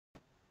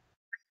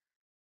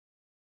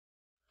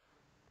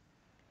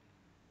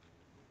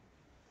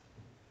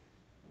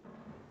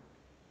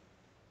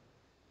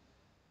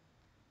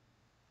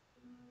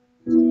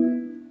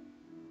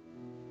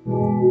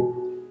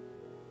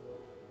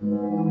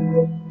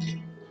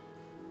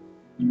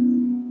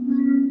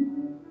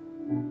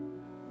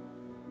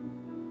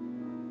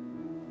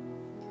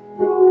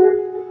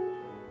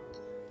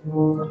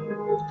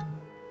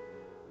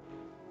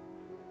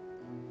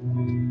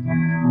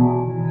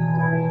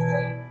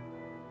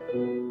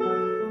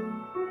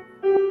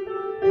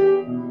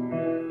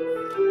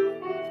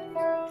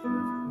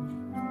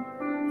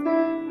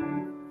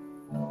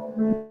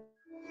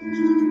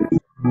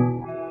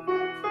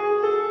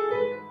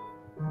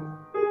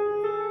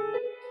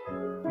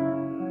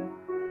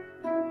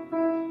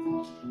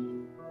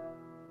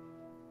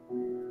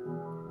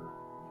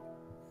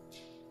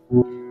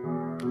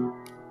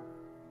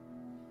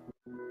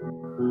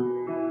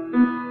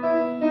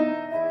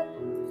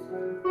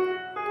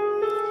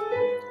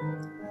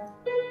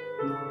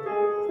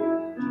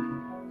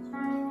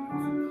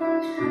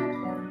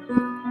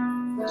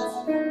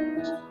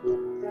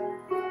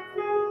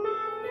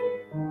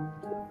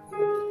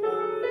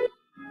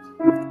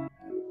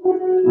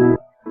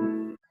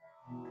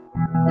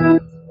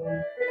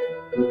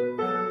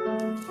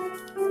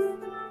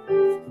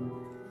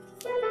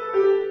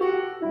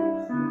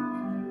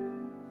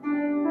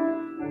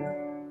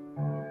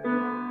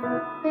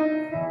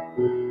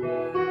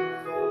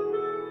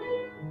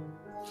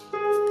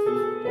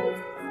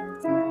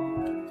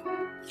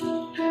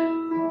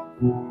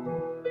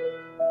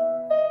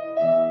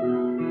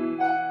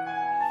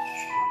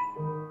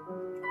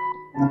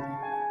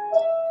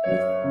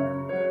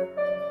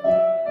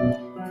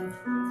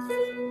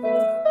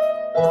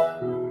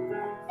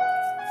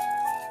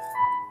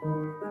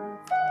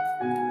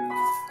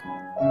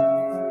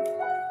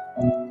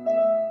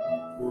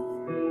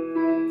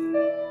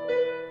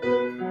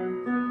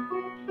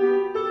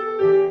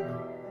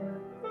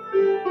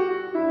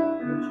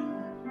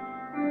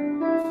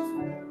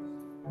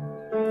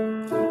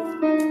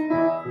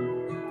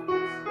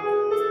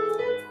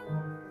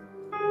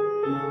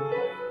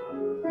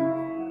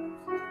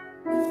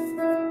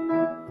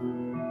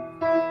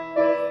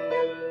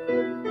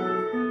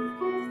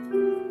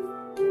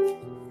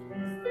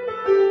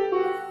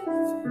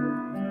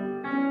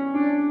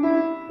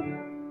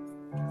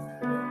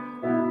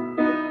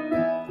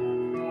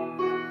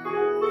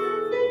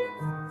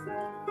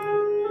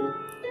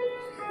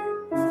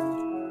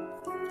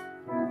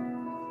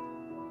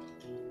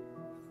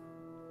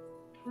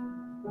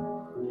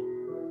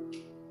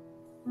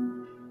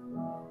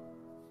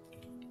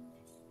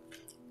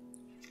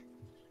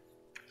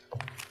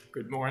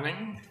Good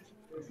morning.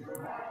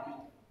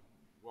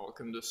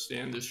 Welcome to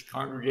Standish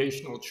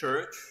Congregational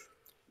Church,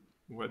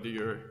 whether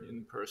you're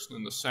in person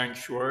in the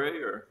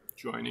sanctuary or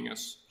joining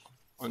us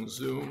on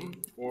Zoom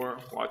or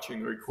watching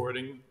the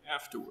recording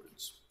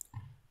afterwards.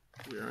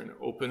 We are an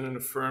open and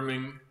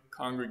affirming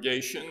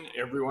congregation.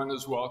 Everyone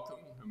is welcome,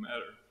 no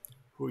matter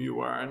who you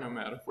are, no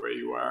matter where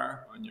you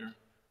are on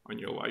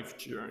your life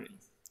journey.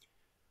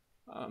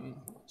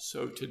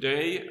 So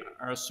today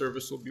our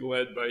service will be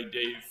led by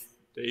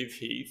Dave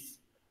Heath,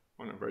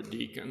 one of our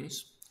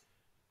deacons.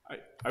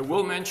 I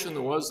will mention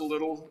there was a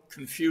little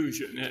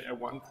confusion. At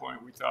one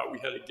point we thought we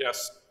had a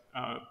guest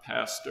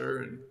pastor,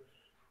 and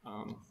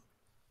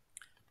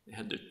they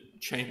had to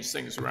change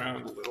things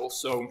around a little.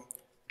 So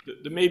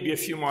there may be a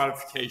few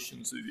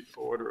modifications of the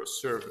order of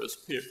service.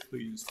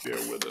 Please bear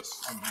with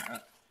us on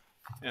that.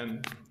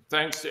 And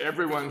thanks to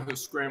everyone who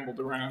scrambled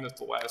around at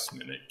the last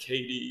minute.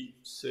 Katie,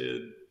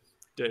 Sid,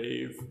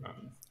 Dave,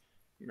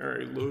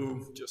 Mary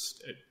Lou,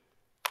 just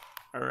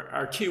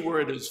our key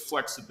word is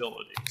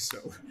flexibility. So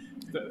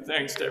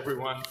thanks to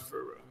everyone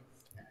for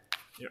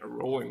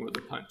rolling with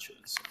the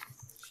punches.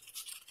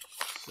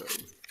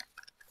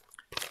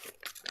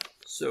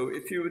 So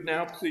if you would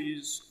now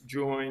please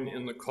join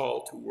in the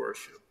call to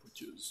worship,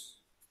 which is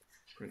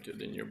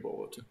printed in your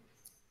bulletin.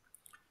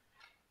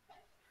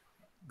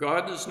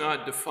 God does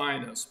not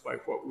define us by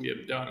what we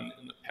have done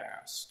in the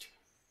past.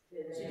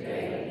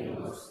 Today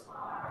we must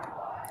find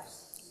our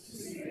lives to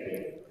be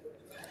faithful.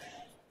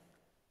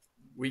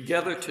 We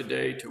gather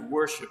today to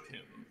worship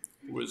him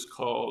who is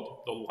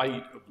called the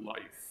light of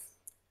life.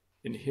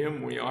 In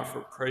him we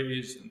offer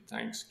praise and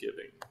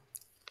thanksgiving.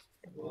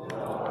 Lord,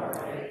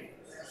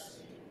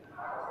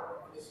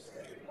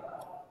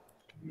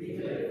 we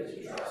live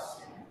to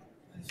trust him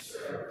and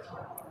serve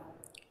him.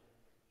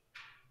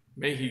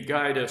 May he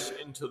guide us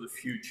into the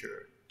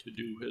future to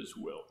do his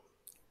will.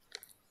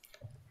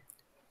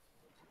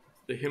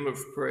 The hymn of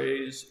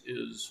praise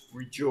is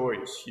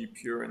Rejoice, Ye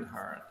Pure in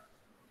Heart,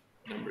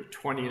 number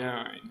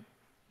 29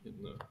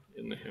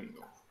 in the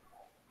hymnal.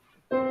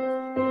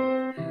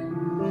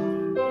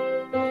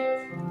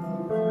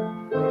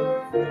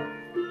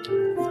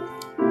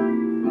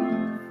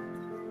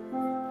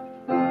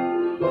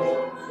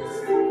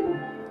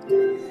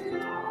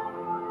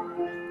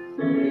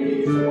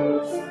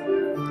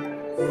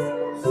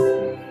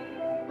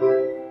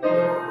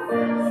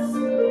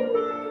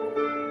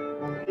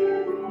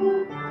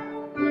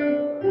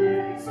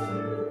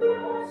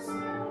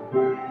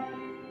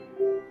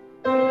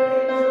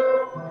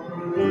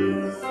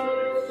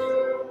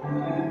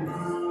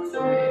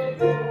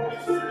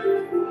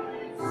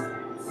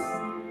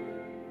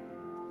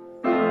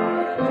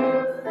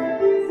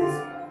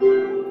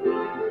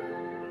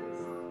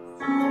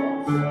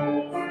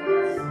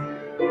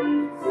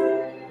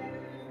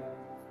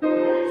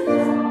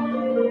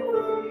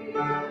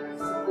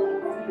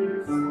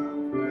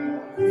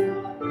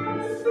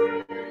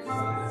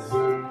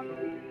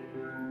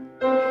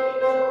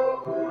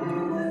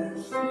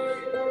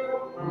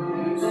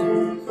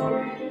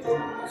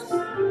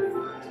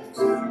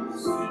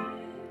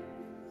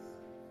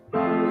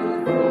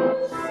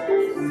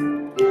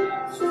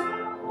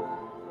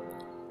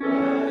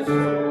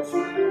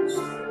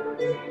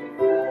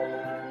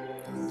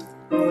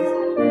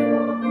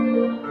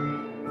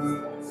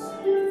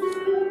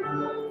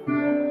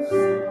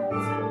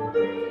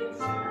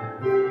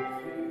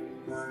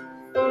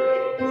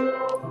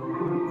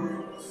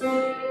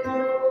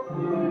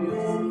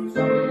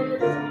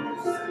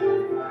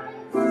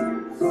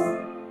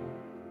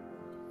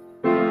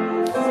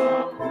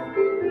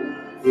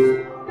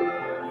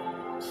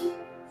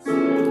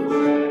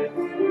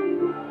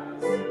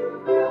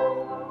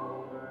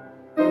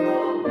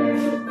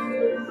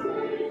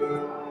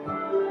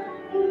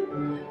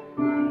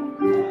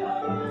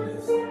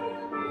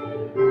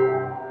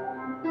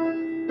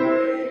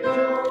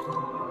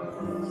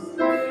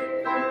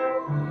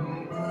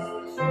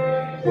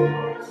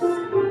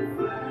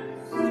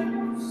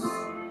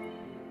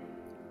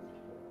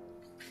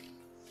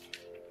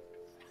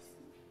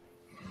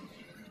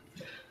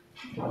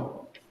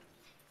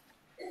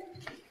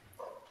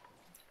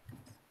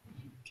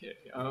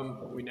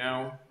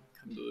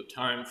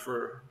 time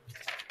for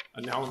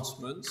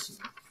announcements,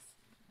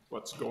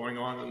 what's going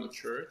on in the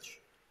church.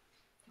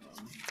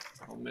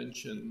 I'll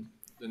mention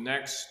the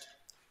next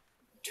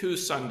 2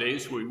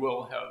 Sundays we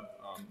will have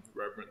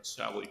Reverend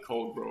Sally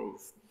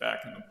Colgrove back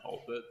in the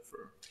pulpit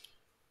for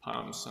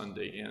Palm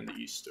Sunday and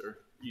Easter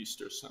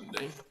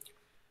Sunday.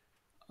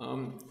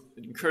 I'd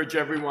encourage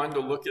everyone to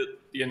look at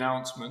the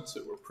announcements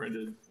that were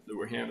printed, that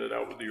were handed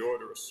out with the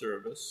order of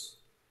service.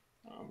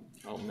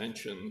 I'll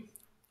mention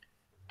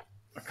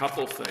a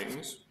couple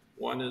things.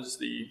 One is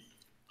the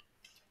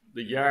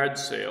yard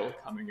sale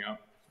coming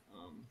up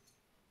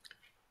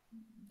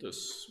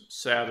this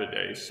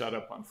Saturday, set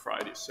up on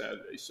Friday,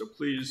 Saturday. So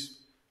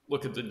please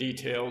look at the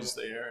details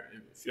there.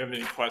 If you have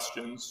any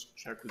questions,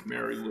 check with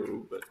Mary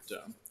Lou, but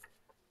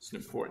it's an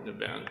important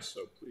event,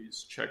 so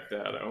please check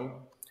that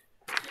out.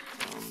 I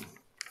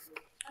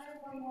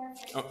have one more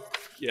thing. Oh,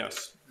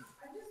 yes.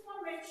 I just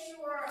want to make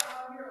sure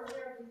you're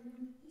aware of the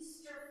new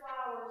Easter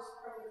flowers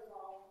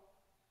protocol.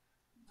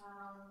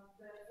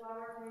 The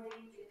flower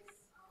committee is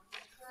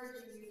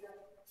encouraging you to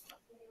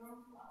get your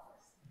own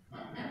flowers.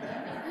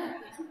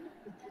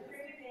 And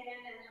bring it in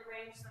and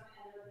arrange them,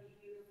 and it'll be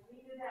beautiful.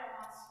 We did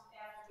that once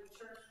after the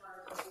church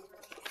party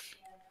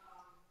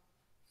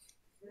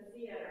in the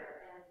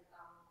theater, and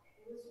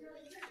it was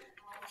really good.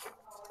 All the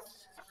colors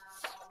and not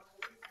all the colors,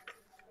 and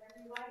whatever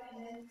you like,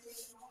 and then take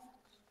it home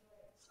and enjoy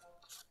it. So,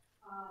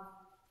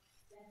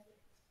 thank you.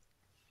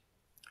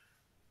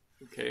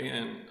 Okay,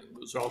 and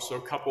there's also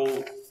a couple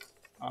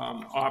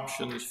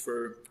options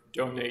for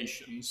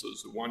donations.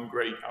 There's the One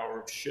Great Hour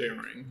of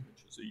Sharing,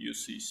 which is a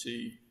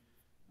UCC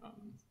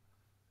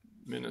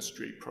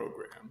ministry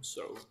program.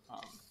 So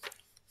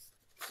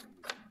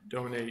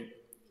donate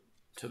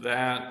to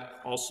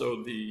that.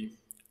 Also there's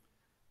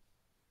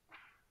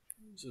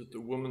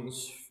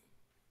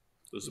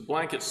a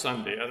Blanket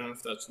Sunday. I don't know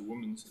if that's the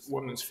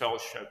Women's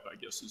Fellowship, I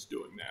guess, is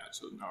doing that.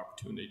 So an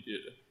opportunity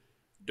to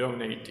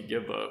donate to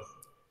give a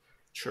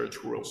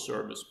church world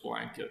service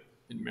blanket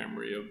in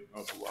memory of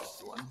a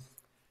loved one.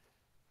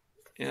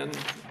 And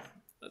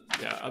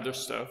yeah, other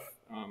stuff.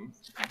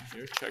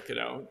 Here, check it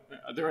out.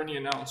 Are there any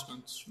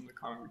announcements from the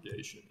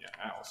congregation? Yeah,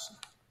 Allison.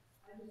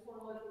 I just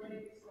want to let the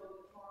ladies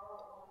know tomorrow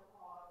at 1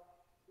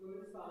 o'clock,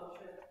 Women's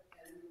Fellowship,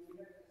 and we will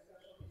be having a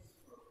special Easter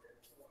program,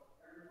 so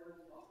everyone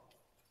is welcome.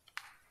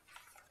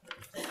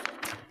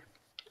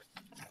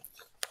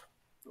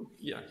 Oh,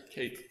 yeah,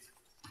 Kate.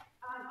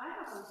 I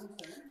have one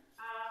concern.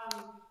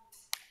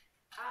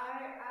 I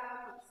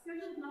am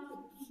scheduled not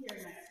to be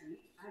here next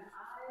week, and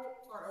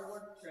for a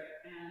work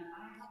trip, and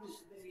I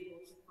haven't been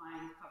able to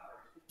find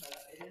coverage because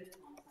it is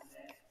Palm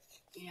Sunday,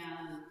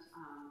 and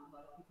a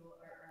lot of people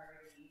are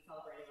already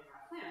celebrating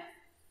our plans.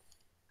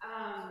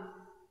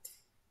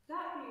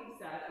 That being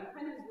said, I'm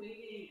kind of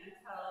waiting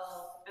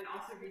until, and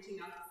also reaching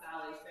out to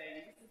Sally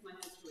saying, this is my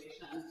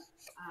situation.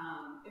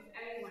 If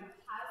anyone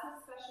has a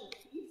special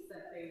piece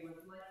that they would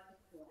like to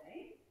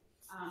play,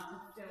 to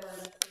fill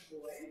in the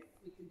void,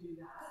 we can do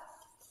that.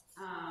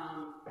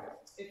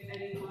 If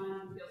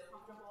anyone feels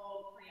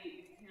comfortable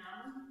playing a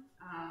hymn,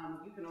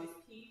 you can always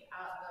peek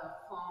at the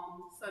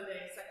Palm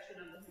Sunday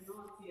section of the hymnal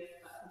and see if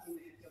that's something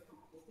that you feel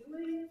comfortable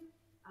doing.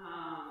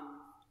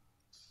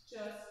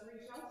 Just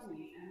reach out to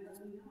me and let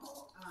me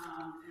know,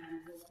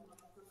 and we'll come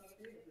up with something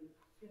creative and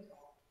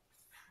beautiful.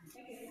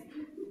 Thank you.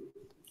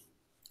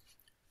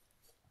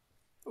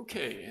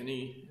 Okay,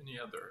 any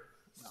other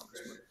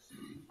announcements?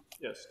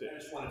 Yes, Dave. I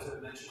just wanted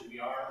to mention we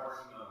are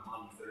working on a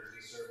Monday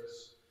Thursday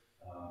service,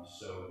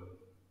 so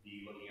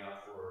be looking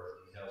out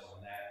for details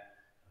on that.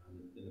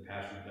 In the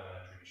past, we've done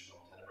a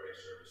traditional Tenebrae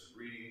service of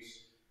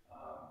readings,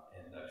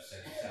 and I've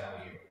sent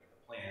Sally a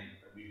plan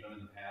that we've done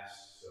in the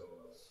past, so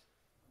we'll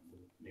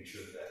make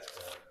sure that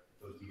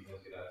those details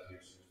get out to you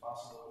as soon as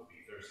possible. It will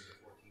be Thursday the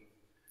 14th,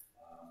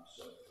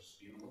 so just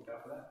be on the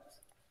lookout for that.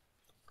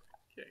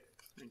 Okay,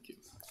 thank you.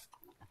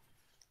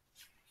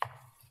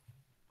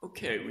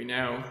 Okay, we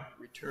now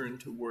return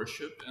to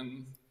worship,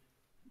 and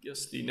I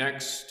guess the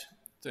next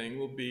thing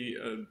will be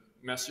a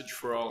message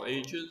for all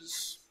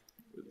ages.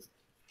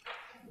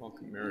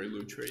 Welcome, Mary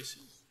Lou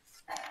Tracy.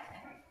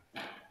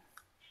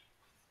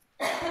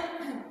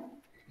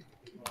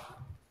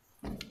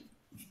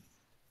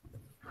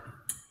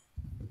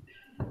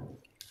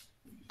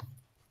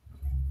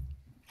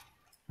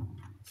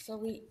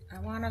 So I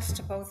want us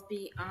to both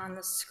be on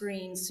the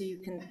screen so you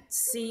can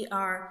see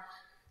our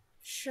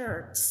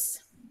shirts.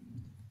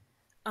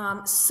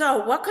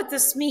 So what could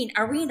this mean?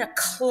 Are we in a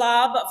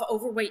club of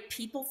overweight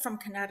people from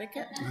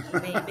Connecticut?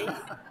 Maybe.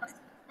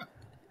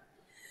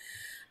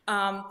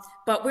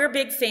 But we're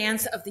big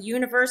fans of the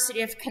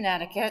University of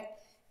Connecticut,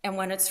 and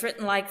when it's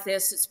written like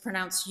this, it's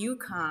pronounced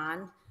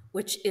UConn,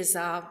 which is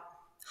a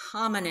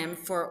homonym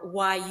for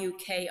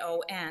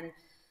Y-U-K-O-N,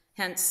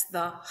 hence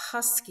the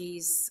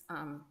Huskies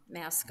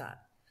mascot.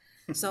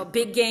 So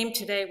big game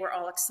today, we're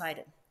all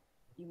excited.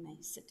 You may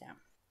sit down.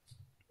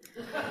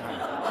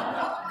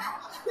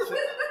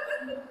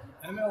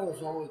 ML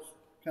is always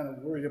kind of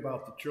worried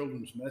about the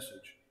children's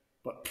message,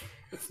 but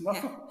it's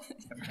not.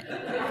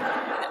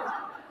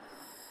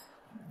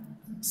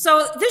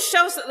 So this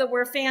shows that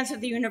we're fans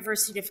of the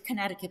University of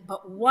Connecticut,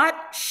 but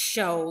what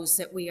shows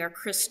that we are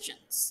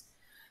Christians?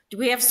 Do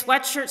we have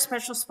sweatshirts,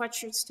 special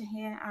sweatshirts to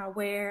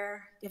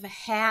wear? Do you have a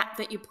hat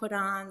that you put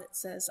on that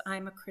says,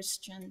 I'm a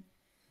Christian,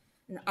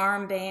 an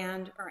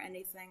armband or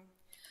anything?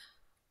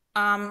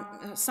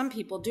 Some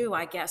people do,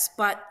 I guess,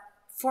 but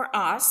for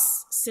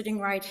us, sitting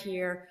right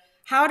here,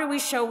 how do we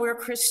show we're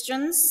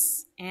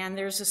Christians? And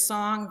there's a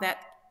song that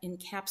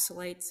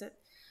encapsulates it.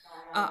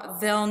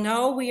 They'll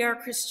know we are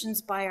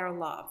Christians by our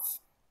love.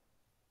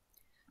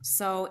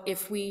 So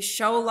if we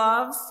show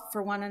love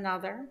for one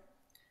another,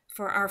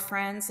 for our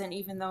friends, and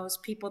even those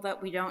people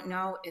that we don't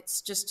know,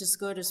 it's just as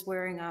good as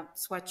wearing a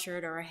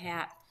sweatshirt or a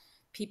hat.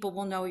 People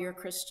will know you're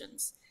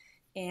Christians.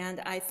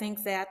 And I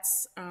think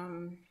that's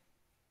the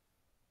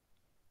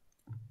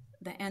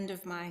end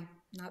of my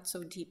not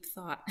so deep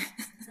thought.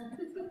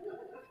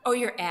 Oh,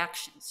 your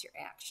actions,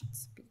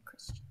 be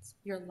Christians,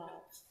 your love.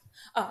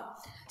 Oh,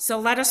 so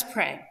let us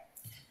pray.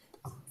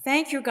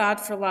 Thank you,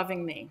 God, for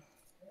loving me.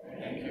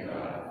 Thank you,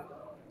 God.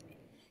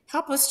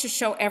 Help us to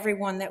show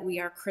everyone that we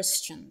are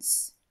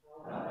Christians.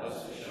 Help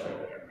us to show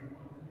everyone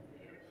that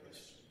we are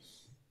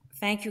Christians.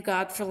 Thank you,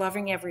 God, for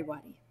loving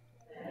everybody.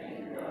 Thank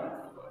you, God,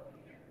 for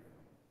loving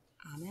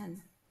everyone.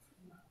 Amen.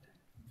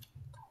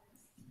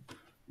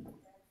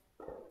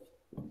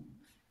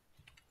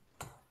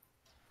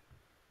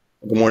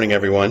 Good morning,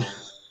 everyone.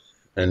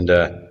 And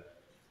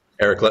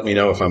Eric, let me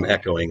know if I'm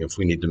echoing, if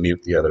we need to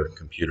mute the other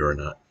computer or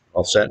not.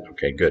 All set?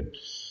 Okay, good.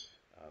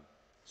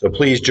 So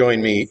please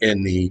join me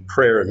in the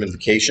prayer of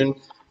invocation,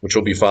 which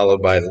will be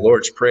followed by the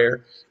Lord's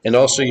Prayer. And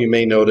also you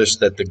may notice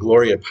that the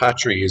Gloria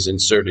Patri is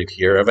inserted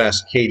here. I've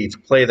asked Katie to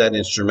play that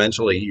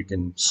instrumentally. You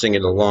can sing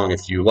it along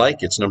if you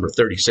like. It's number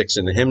 36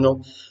 in the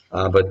hymnal,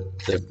 but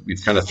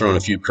we've kind of thrown a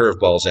few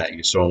curveballs at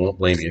you, so I won't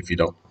blame you if you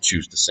don't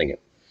choose to sing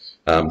it.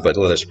 But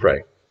let us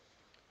pray.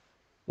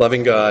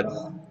 Loving God,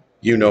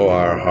 you know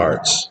our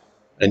hearts,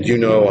 and you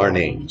know our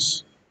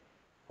names.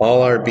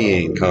 All our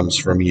being comes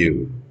from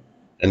you,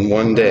 and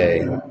one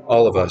day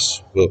all of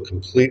us will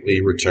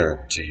completely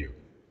return to you.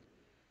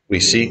 We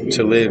seek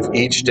to live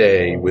each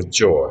day with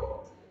joy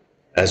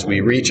as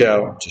we reach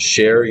out to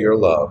share your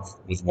love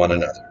with one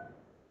another.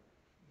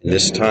 In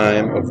this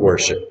time of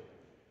worship,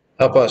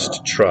 help us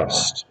to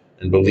trust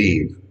and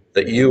believe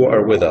that you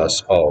are with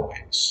us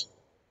always.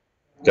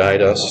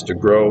 Guide us to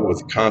grow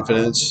with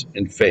confidence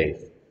and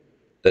faith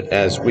that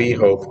as we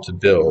hope to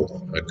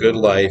build a good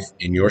life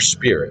in your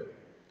Spirit,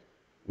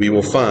 we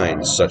will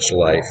find such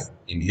life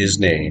in his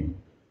name,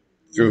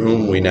 through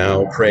whom we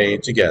now pray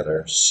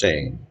together,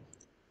 saying,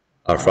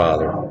 Our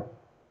Father,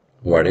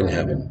 who art in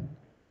heaven,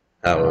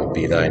 hallowed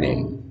be thy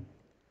name.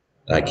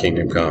 Thy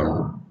kingdom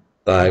come,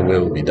 thy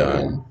will be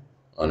done,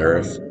 on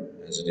earth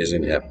as it is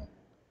in heaven.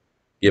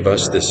 Give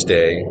us this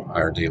day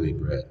our daily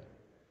bread,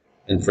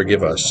 and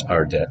forgive us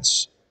our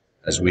debts,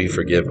 as we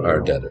forgive our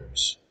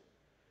debtors.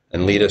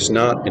 And lead us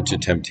not into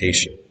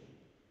temptation,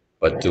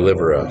 but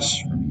deliver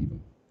us from evil.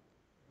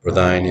 For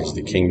thine is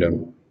the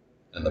kingdom,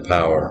 and the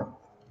power,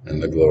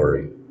 and the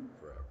glory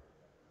forever.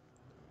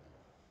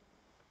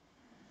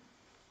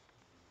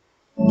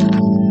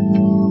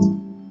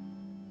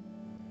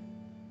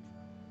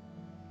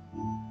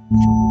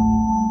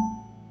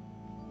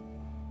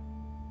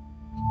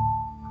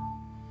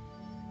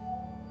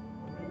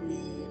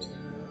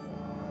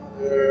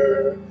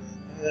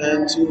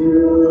 And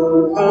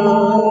to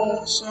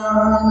the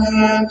Son,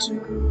 and to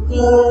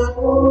the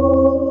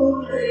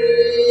Holy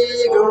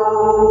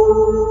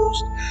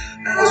Ghost,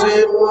 as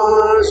it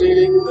was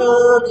in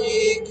the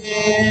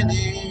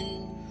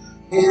beginning,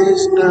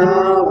 is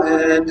now,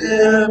 and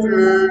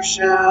ever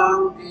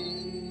shall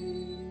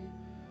be,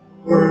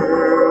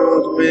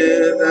 world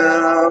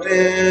without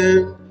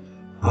end.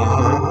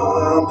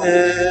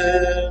 Amen.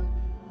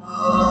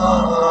 Amen.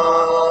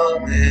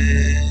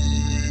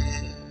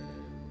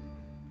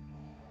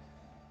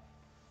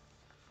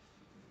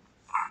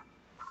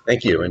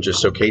 Thank you. And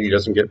just so Katie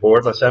doesn't get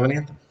bored, let's have an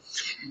anthem.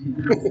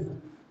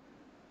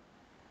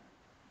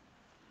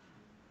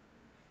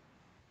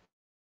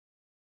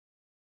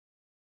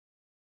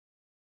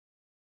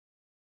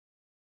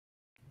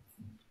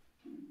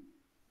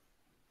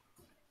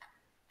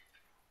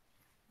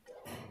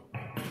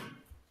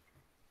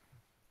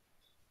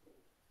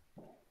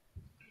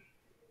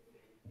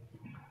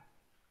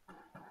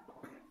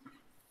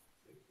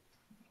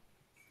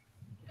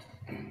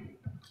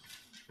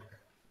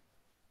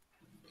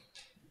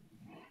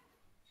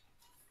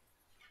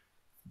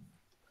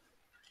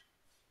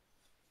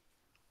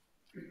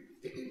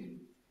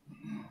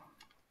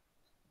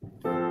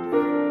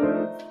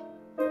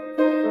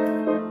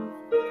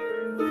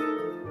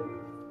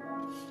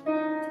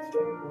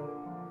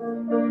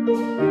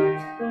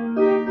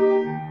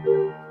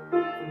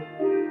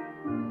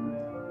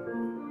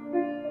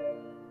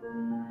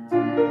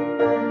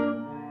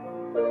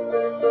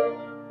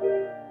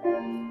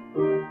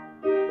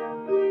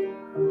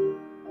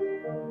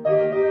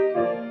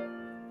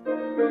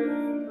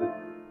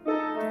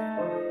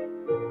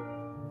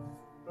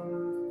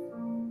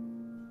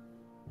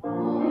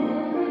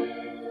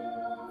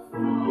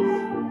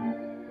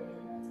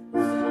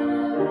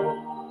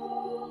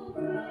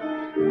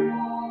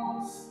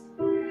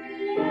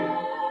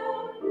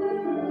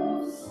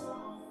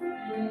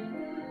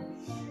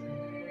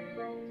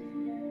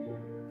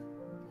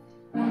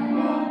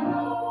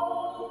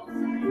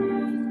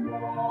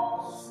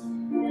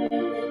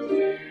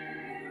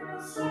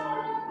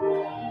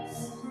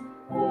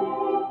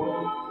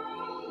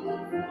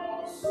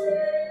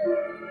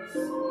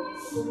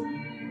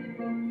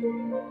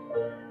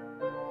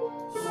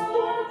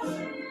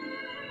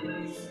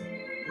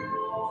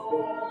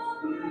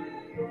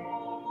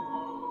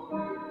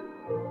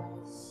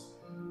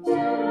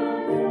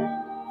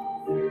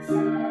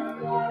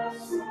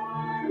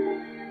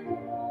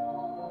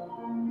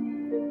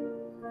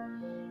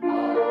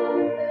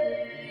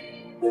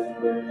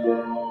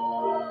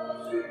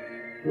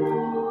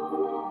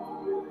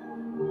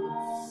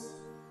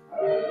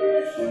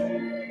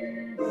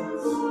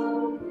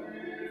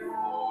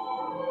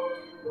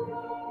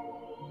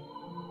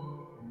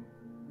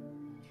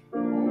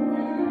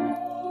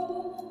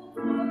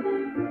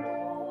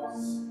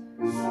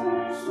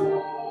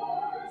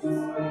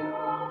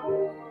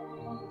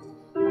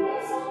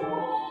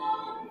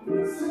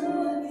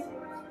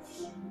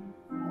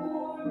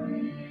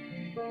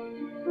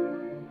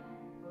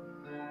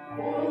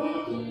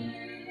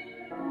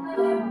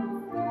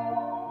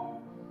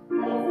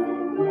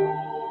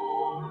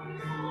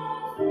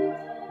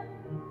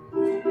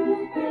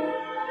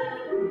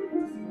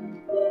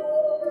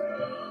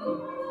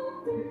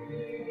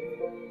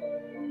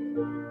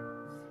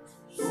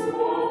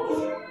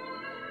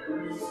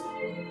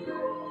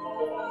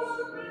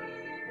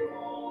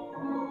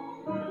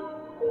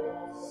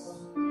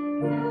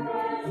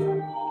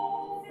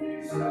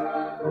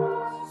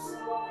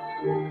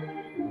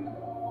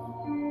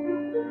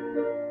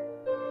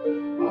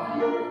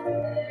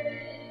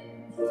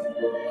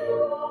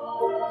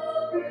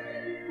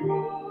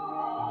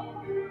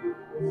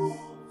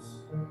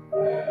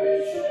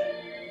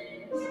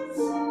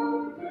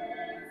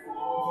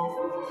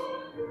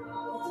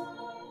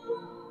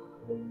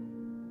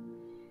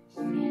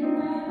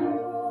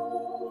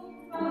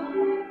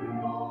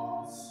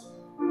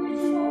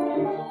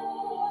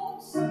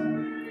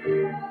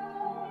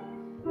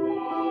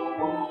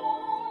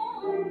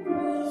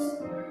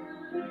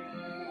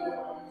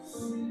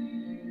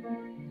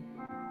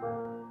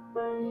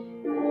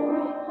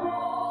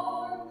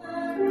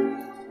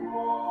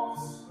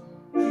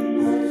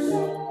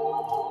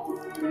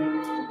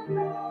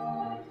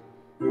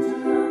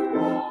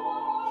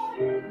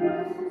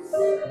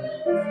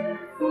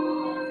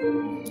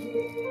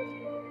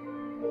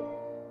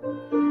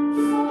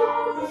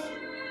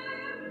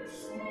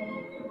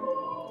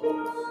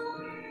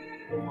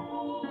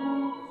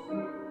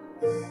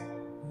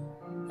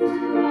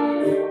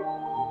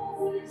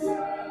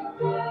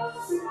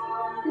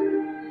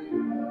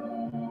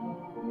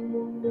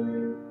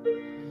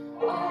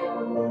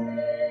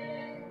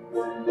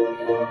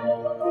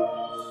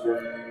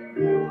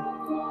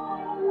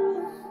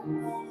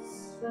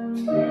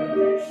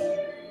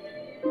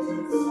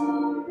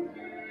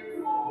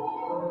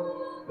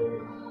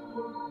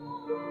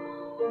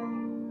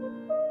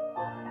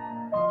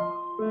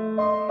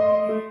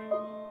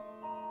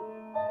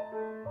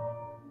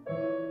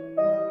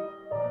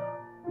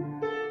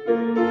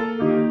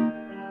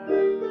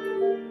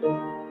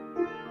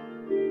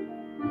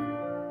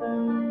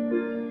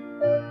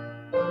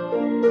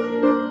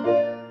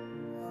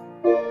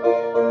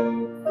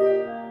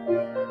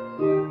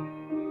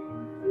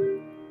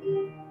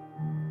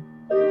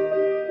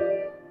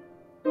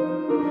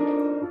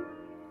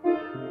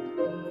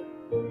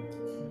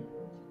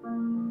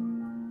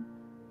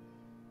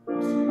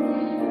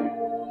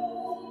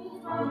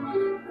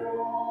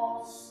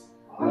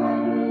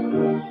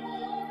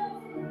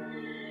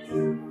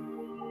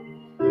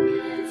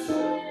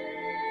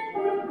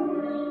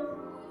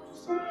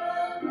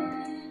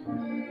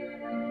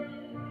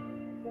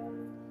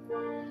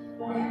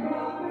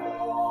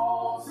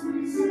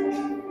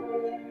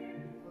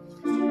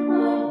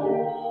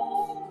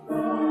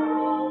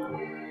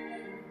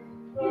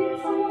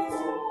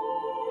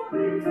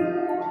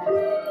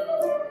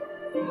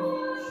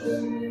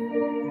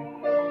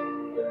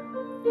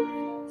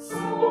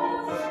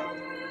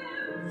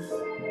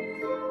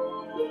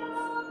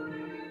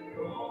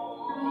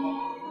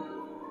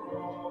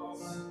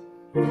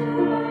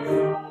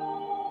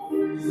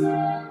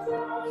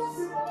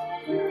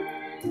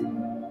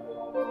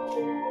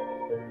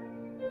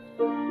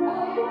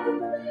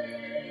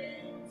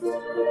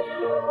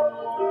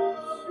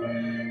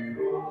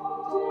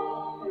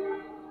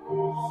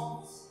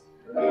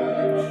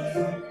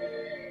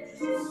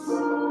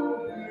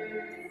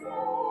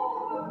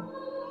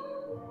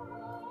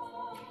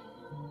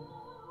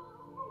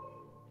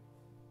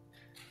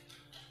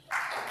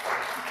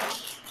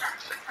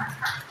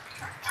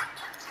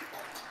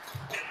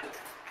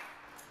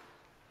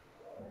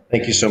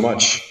 Thank you so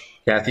much,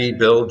 Kathy,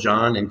 Bill,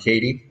 John, and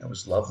Katie. That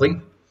was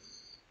lovely.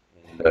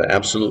 And,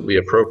 absolutely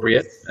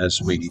appropriate as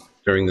we,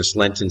 during this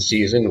Lenten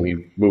season,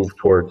 we move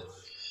toward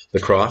the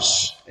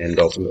cross and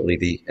ultimately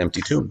the empty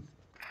tomb.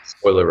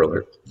 Spoiler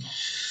alert.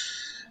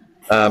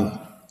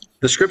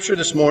 The scripture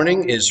this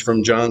morning is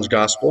from John's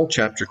Gospel,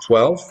 chapter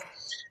 12,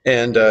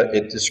 and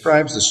it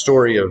describes the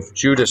story of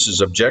Judas's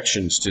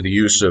objections to the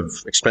use of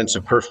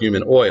expensive perfume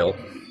and oil.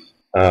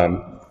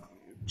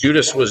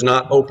 Judas was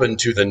not open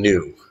to the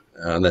new.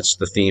 That's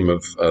the theme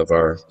of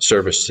our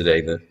service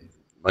today.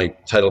 My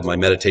title of my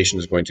meditation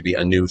is going to be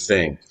A New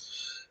Thing.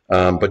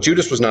 But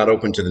Judas was not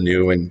open to the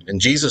new, and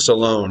Jesus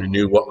alone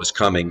knew what was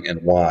coming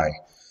and why.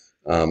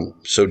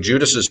 So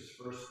Judas's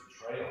first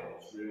betrayal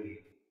was it's really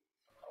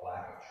a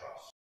lack of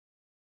trust.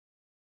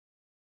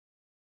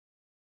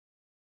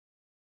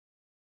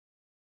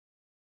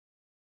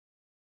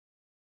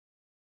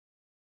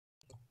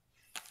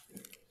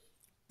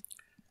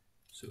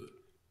 So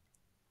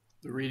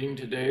the reading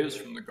today is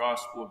from the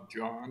Gospel of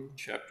John,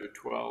 chapter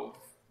 12,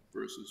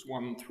 verses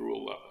 1 through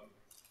 11.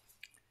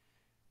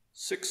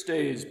 6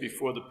 days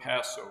before the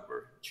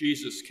Passover,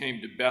 Jesus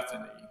came to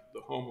Bethany,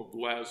 the home of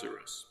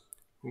Lazarus,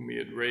 whom he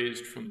had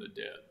raised from the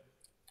dead.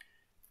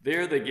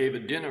 There they gave a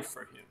dinner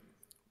for him.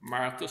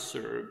 Martha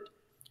served,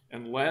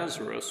 and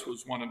Lazarus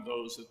was one of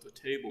those at the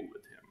table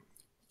with him.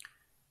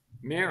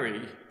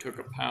 Mary took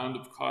a pound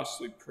of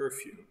costly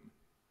perfume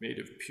made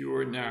of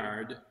pure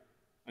nard,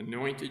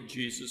 anointed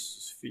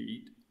Jesus'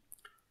 feet,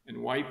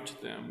 and wiped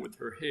them with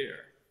her hair.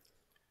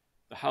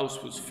 The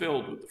house was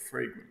filled with the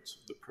fragrance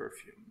of the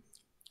perfume.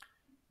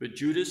 But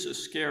Judas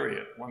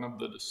Iscariot, one of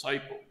the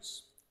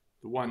disciples,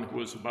 the one who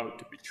was about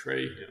to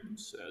betray him,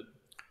 said,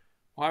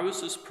 "Why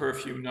was this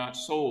perfume not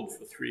sold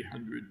for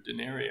 300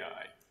 denarii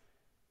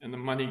and the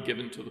money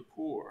given to the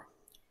poor?"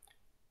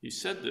 He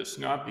said this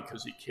not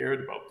because he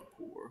cared about the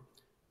poor,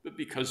 but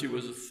because he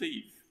was a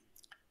thief.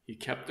 He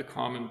kept the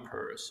common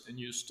purse and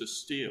used to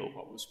steal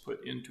what was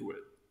put into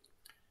it.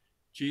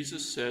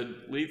 Jesus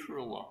said, "Leave her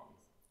alone.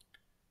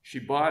 She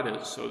bought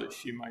it so that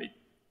she might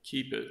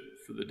keep it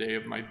for the day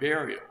of my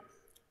burial.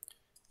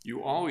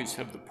 You always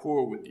have the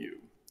poor with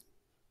you,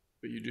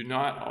 but you do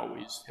not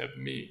always have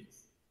me."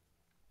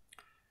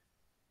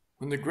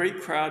 When the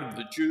great crowd of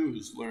the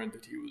Jews learned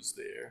that he was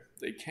there,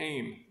 they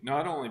came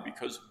not only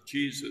because of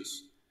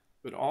Jesus,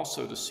 but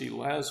also to see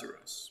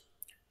Lazarus,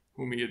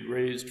 whom he had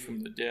raised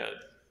from the dead.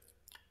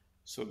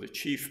 So the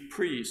chief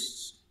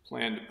priests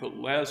planned to put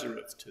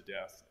Lazarus to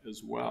death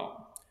as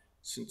well,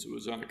 since it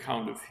was on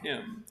account of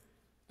him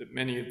that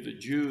many of the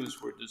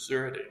Jews were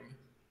deserting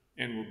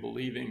and were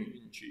believing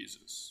in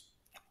Jesus.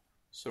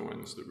 So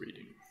ends the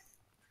reading.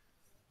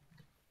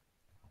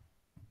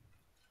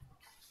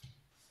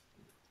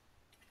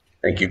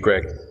 Thank you,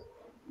 Greg.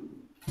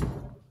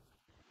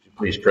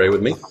 Please pray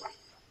with me.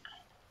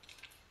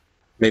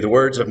 May the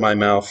words of my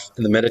mouth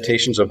and the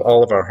meditations of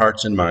all of our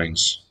hearts and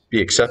minds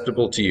be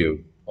acceptable to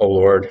you, O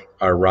Lord,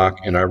 our rock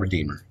and our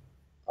Redeemer.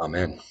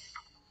 Amen.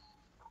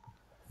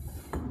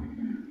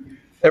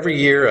 Every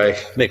year I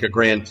make a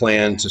grand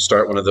plan to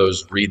start one of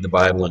those read the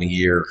Bible in a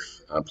year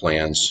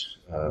plans,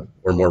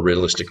 or more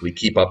realistically,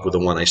 keep up with the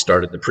one I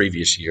started the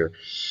previous year.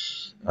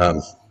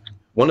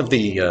 One of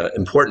the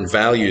important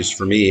values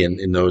for me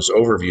in those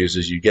overviews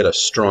is you get a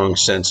strong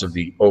sense of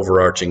the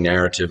overarching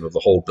narrative of the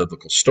whole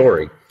biblical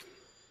story.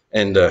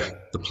 And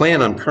the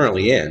plan I'm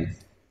currently in,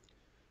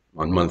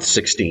 on month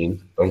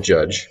 16, don't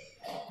judge,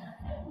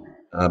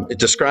 it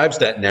describes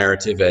that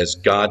narrative as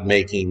God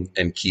making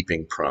and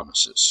keeping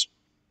promises.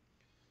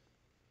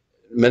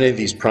 Many of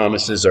these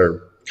promises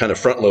are kind of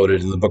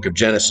front-loaded in the book of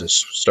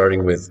Genesis,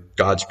 starting with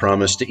God's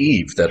promise to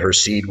Eve that her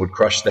seed would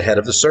crush the head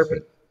of the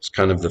serpent. It's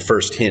kind of the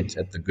first hint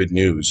at the good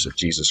news of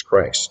Jesus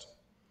Christ.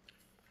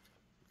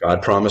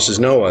 God promises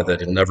Noah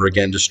that he'll never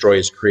again destroy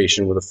his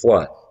creation with a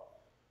flood.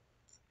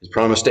 His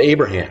promise to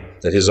Abraham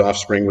that his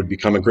offspring would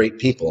become a great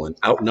people and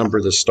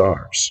outnumber the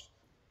stars.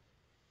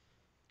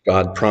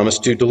 God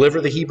promised to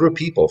deliver the Hebrew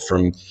people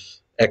from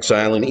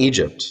exile in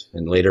Egypt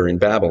and later in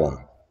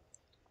Babylon.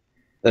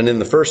 Then in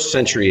the 1st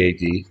century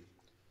AD,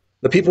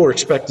 the people were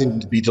expecting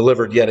to be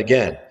delivered yet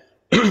again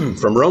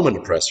from Roman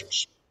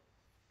oppressors.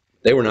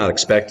 They were not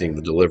expecting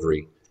the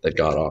delivery that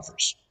God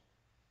offers.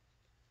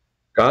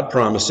 God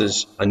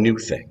promises a new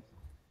thing.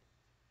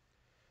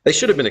 They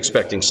should have been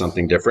expecting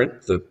something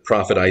different. The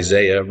prophet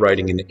Isaiah,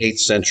 writing in the 8th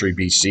century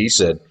BC,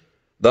 said,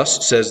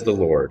 "Thus says the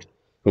Lord,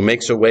 who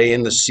makes a way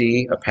in the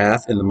sea, a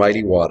path in the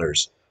mighty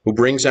waters, who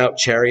brings out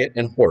chariot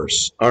and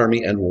horse,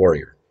 army and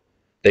warrior.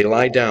 They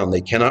lie down,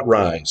 they cannot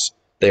rise.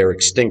 They are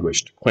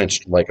extinguished,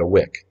 quenched like a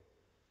wick.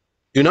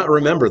 Do not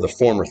remember the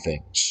former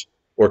things,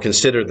 or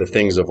consider the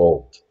things of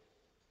old.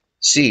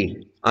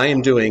 See, I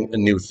am doing a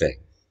new thing.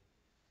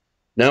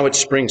 Now it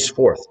springs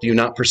forth. Do you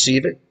not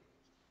perceive it?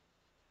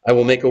 I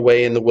will make a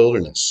way in the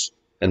wilderness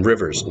and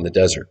rivers in the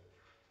desert.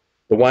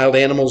 The wild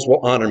animals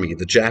will honor me,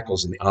 the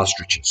jackals and the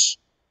ostriches.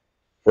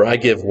 For I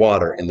give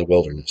water in the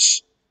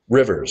wilderness,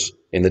 rivers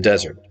in the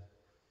desert,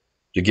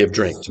 to give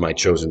drink to my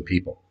chosen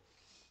people,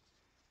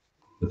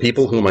 the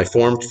people whom I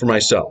formed for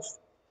myself,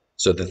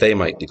 so that they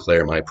might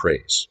declare my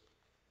praise."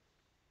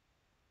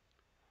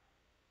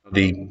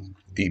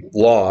 The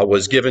law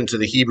was given to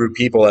the Hebrew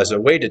people as a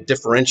way to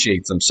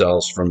differentiate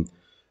themselves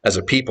as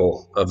a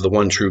people of the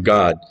one true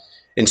God,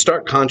 in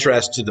stark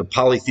contrast to the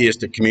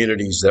polytheistic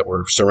communities that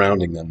were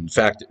surrounding them. In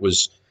fact, it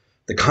was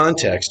the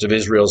context of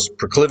Israel's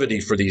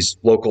proclivity for these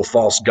local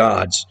false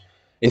gods,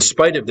 in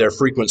spite of their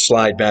frequent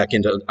slide back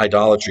into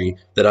idolatry,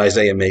 that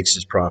Isaiah makes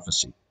his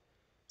prophecy.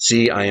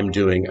 See, I am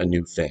doing a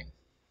new thing.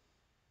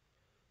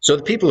 So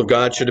the people of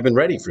God should have been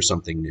ready for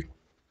something new.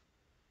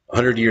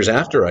 100 years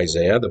after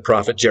Isaiah, the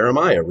prophet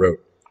Jeremiah wrote,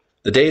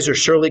 "The days are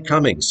surely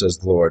coming, says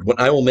the Lord, when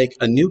I will make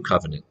a new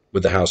covenant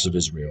with the house of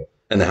Israel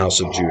and the house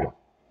of Judah.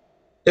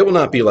 It will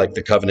not be like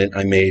the covenant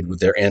I made with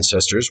their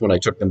ancestors when I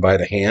took them by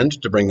the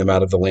hand to bring them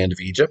out of the land of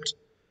Egypt,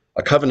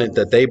 a covenant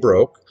that they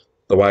broke,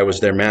 though I was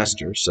their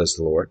master, says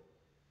the Lord.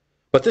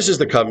 But this is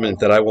the covenant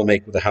that I will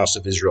make with the house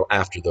of Israel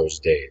after those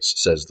days,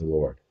 says the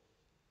Lord.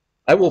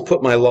 I will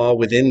put my law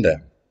within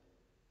them,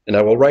 and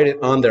I will write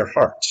it on their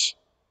hearts,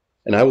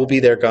 and I will be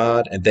their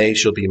God, and they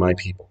shall be my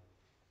people.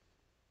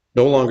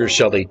 No longer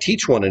shall they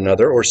teach one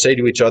another or say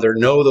to each other,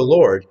 know the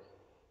Lord,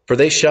 for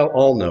they shall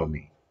all know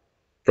me,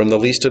 from the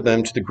least of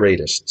them to the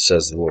greatest,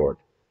 says the Lord.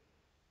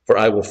 For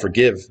I will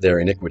forgive their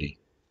iniquity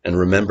and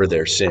remember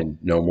their sin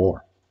no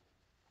more.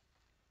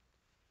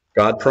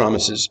 God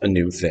promises a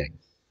new thing.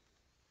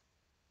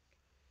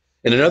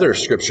 In another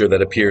scripture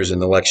that appears in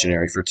the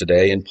lectionary for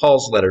today, in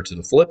Paul's letter to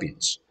the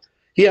Philippians,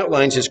 he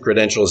outlines his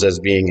credentials as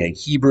being a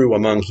Hebrew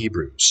among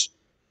Hebrews,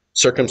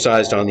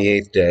 circumcised on the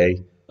 8th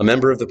day, a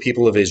member of the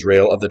people of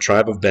Israel of the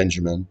tribe of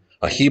Benjamin,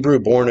 a Hebrew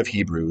born of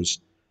Hebrews,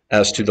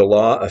 as to the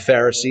law, a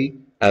Pharisee,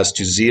 as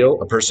to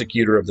zeal, a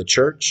persecutor of the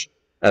church,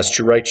 as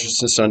to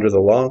righteousness under the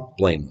law,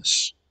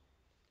 blameless.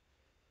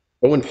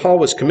 But when Paul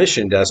was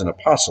commissioned as an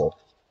apostle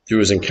through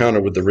his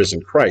encounter with the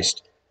risen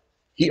Christ,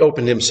 he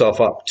opened himself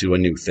up to a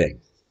new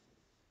thing.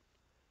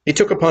 He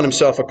took upon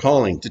himself a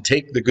calling to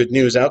take the good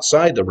news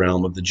outside the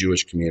realm of the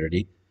Jewish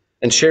community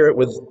and share it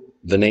with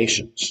the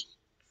nations.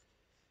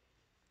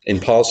 In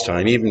Paul's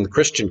time, even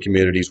Christian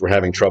communities were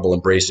having trouble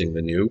embracing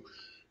the new,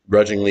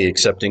 grudgingly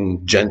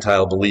accepting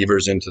Gentile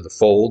believers into the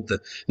fold.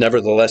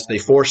 Nevertheless, they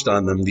forced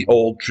on them the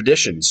old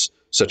traditions,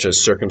 such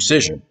as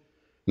circumcision,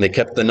 and they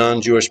kept the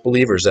non-Jewish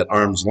believers at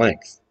arm's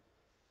length.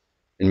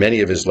 In many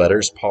of his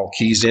letters, Paul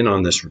keys in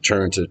on this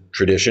return to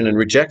tradition and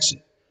rejects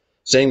it,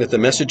 saying that the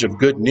message of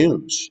good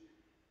news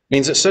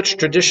means that such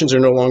traditions are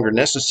no longer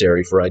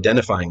necessary for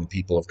identifying the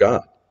people of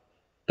God,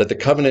 that the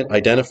covenant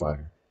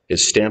identifier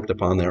is stamped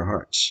upon their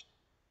hearts.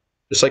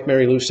 Just like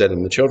Mary Lou said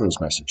in the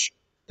children's message,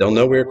 they'll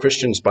know we're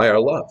Christians by our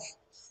love.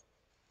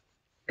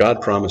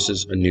 God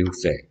promises a new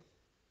thing.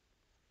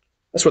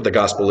 That's what the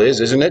gospel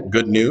is, isn't it?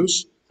 Good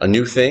news, a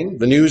new thing,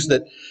 the news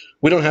that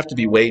we don't have to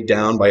be weighed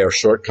down by our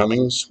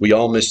shortcomings. We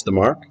all miss the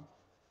mark.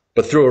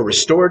 But through a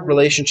restored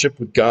relationship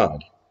with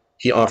God,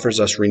 he offers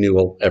us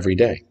renewal every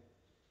day.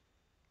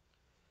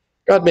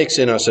 God makes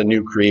in us a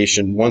new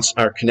creation once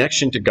our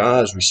connection to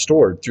God is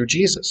restored through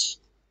Jesus.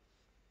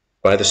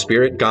 By the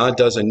Spirit, God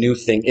does a new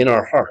thing in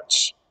our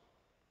hearts,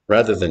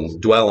 rather than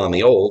dwell on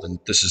the old, and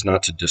this is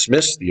not to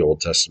dismiss the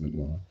Old Testament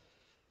law.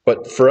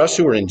 But for us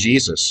who are in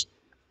Jesus,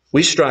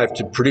 we strive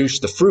to produce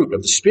the fruit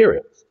of the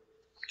Spirit: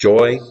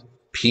 joy,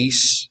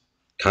 peace,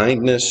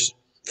 kindness,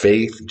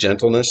 faith,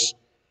 gentleness,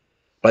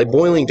 by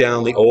boiling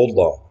down the old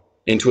law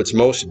into its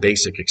most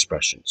basic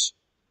expressions.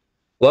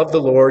 Love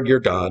the Lord your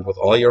God with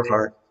all your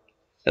heart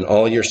and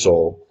all your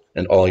soul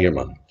and all your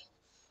mind,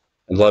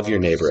 and love your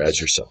neighbor as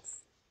yourself.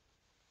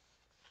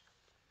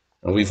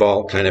 And we've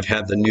all kind of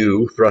had the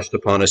new thrust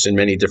upon us in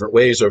many different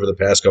ways over the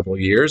past couple of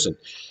years, and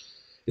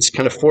it's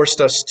kind of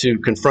forced us to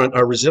confront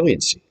our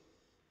resiliency.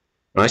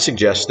 I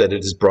suggest that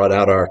it has brought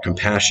out our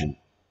compassion,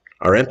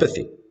 our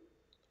empathy,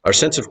 our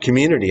sense of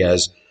community,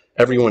 as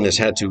everyone has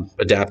had to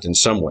adapt in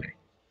some way.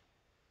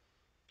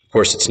 Of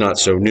course, it's not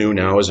so new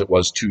now as it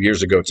was 2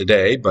 years ago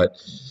today, but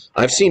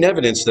I've seen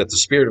evidence that the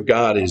Spirit of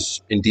God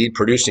is indeed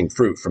producing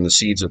fruit from the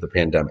seeds of the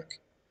pandemic.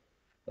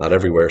 Not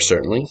everywhere,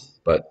 certainly,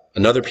 but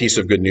another piece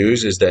of good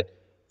news is that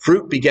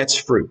fruit begets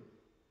fruit.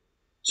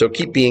 So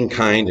keep being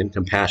kind and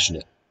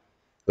compassionate.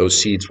 Those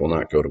seeds will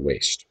not go to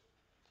waste.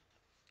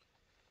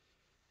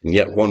 And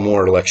yet one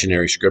more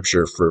lectionary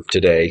scripture for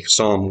today.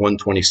 Psalm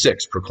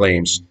 126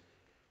 proclaims,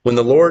 when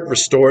the Lord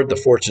restored the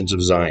fortunes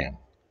of Zion,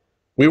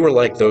 we were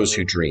like those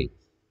who dream.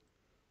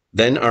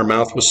 Then our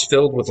mouth was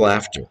filled with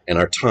laughter and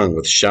our tongue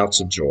with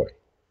shouts of joy.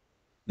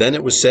 Then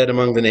it was said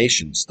among the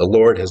nations, the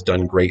Lord has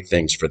done great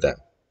things for them.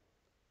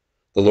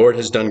 The Lord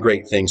has done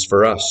great things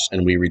for us,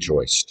 and we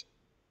rejoiced.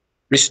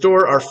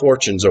 Restore our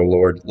fortunes, O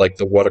Lord, like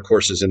the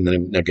watercourses in the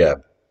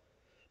Negeb.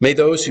 May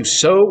those who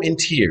sow in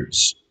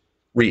tears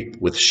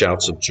reap with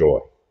shouts of joy.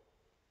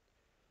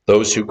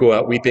 Those who go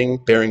out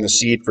weeping, bearing the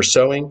seed for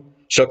sowing,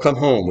 shall come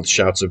home with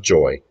shouts of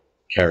joy,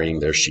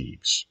 carrying their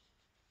sheaves.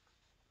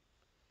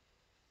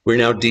 We're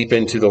now deep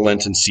into the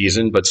Lenten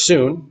season, but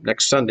soon,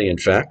 next Sunday in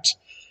fact,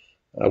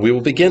 we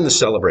will begin the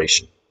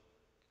celebration,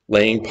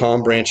 laying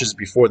palm branches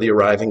before the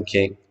arriving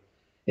King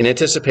in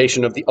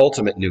anticipation of the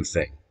ultimate new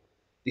thing,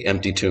 the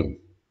empty tomb,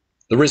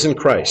 the risen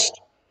Christ,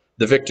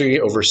 the victory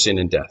over sin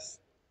and death.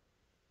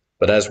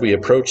 But as we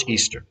approach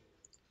Easter,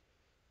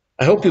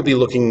 I hope you'll be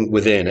looking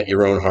within at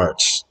your own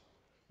hearts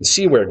and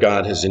see where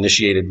God has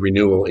initiated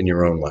renewal in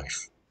your own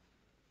life.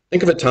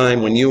 Think of a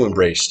time when you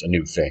embraced a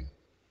new thing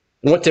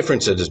and what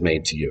difference it has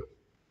made to you.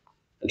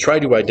 And try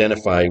to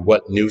identify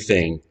what new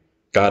thing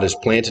God has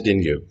planted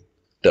in you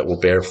that will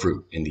bear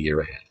fruit in the year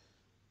ahead.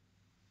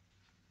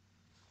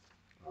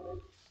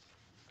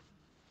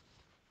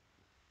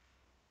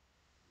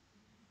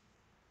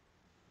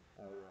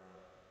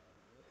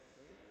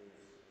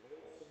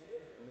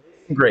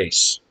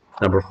 Grace,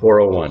 number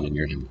 401 in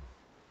your hymn.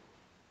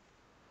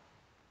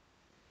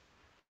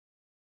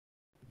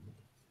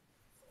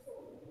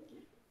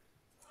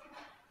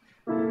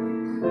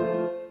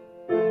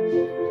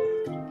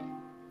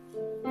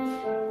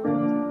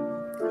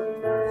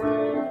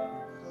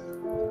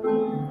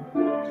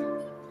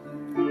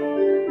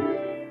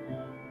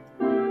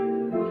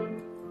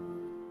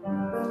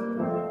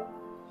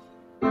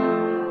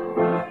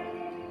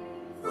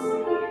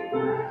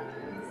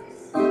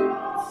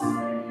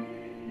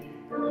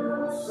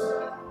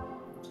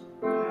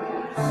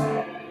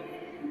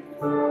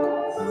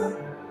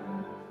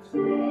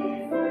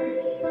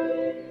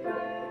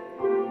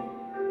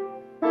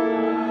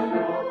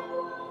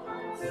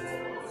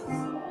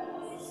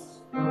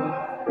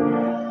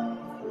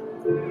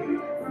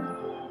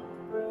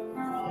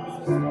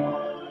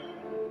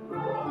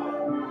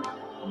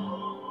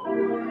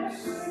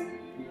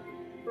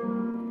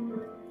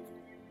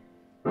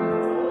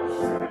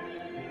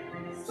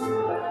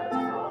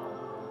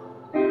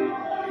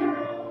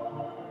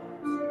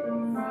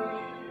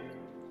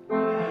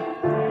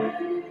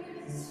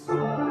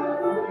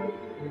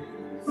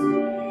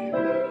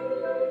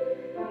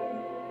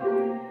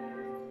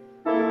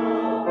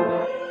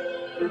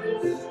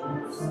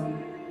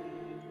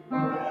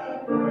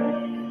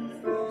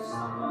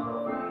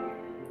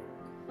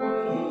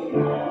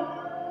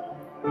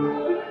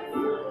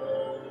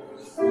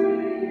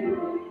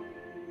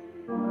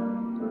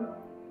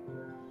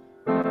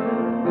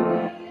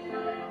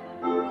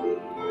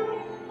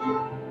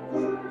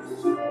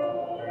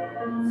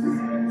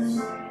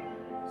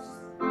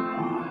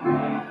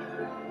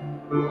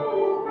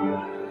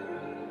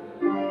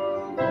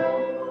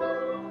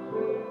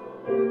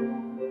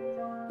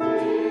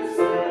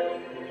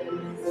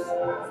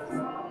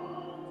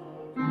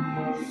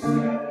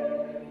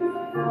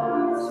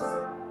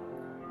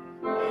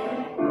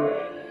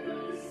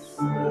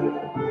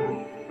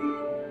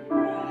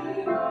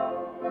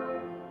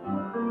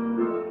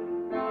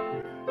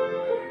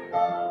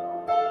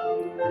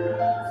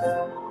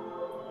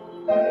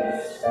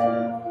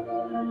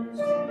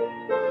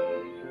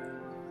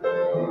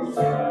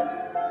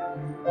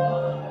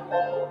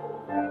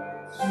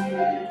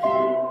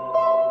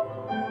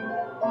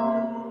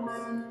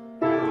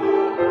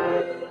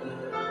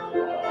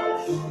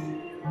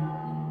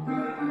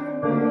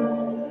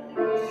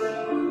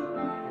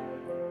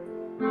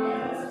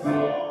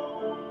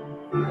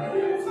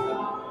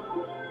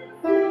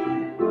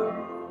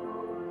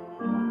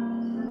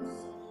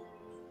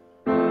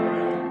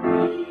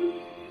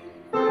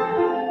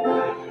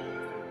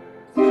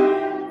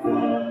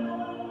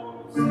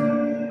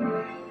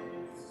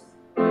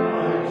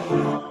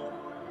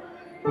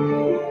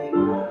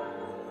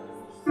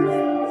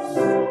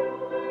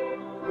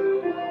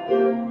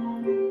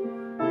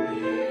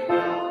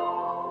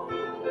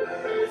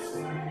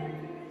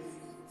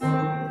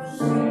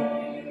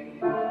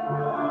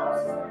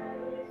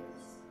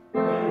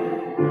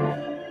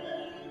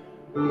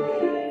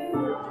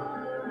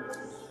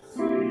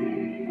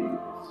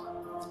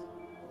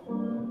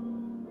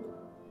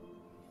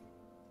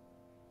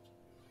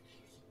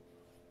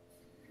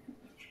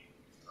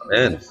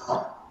 Amen.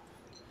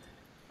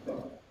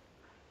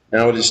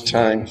 Now it is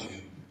time to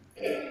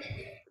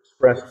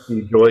express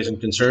the joys and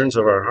concerns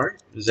of our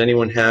heart. Does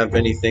anyone have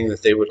anything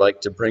that they would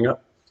like to bring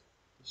up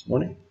this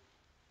morning?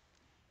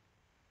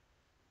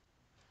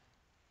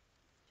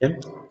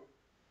 Kim?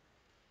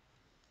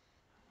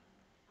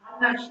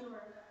 I'm not sure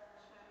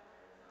if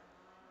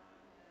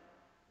Shepherd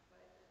is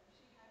online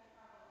right now,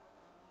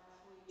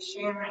 but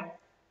she had trouble last week sharing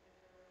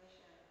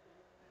information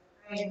and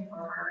praying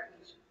for her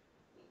each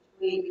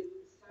week.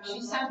 So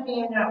she sent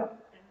me a note,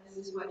 and this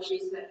is what she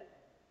said.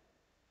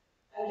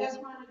 I just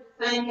wanted to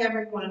thank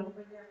everyone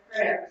for their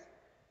prayers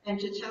and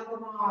to tell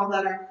them all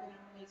that our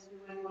family is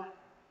doing well.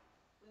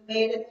 We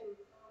made it through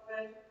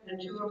COVID, and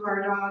 2 of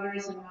our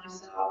daughters and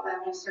myself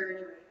having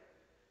surgery.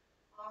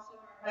 Also,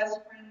 our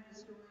best friend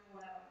is doing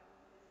well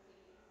with his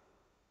disease.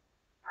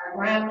 Our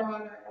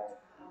granddaughter,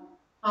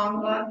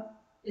 Pamela,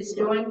 is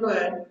doing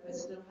good, but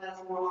still has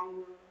a long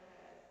road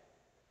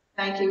ahead.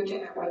 Thank you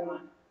to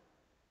everyone.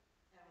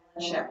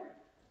 Evelyn Shepherd.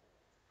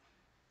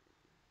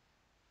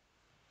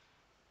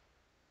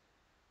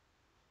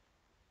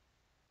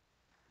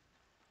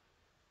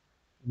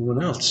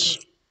 Anyone else?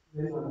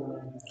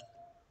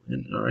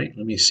 All right,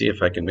 let me see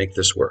if I can make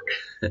this work.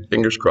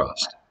 Fingers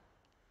crossed.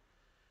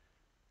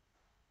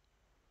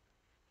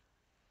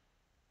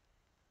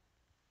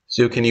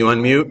 Sue, can you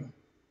unmute?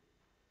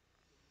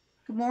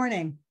 Good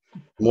morning.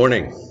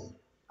 Morning.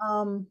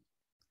 Our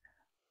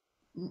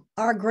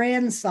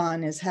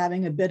grandson is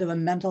having a bit of a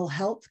mental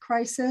health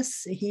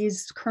crisis.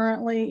 He's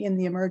currently in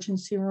the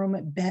emergency room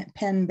at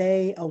Penn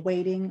Bay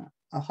awaiting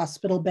a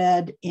hospital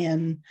bed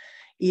in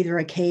either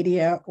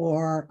Acadia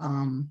or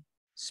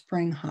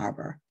Spring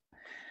Harbor.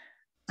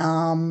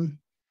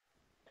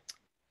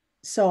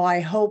 So I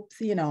hope,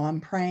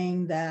 I'm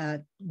praying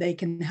that they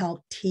can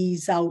help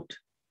tease out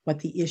what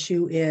the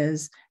issue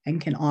is and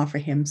can offer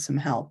him some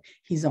help.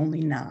 He's only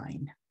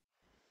 9.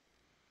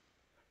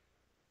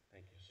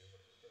 Thank you,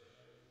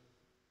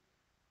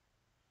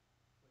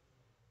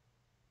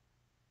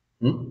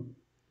 Sue.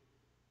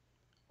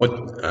 What?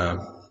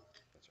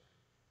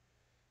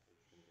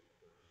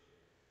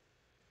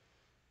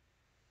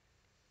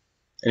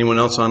 Anyone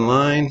else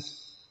online?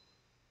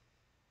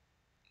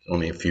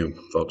 Only a few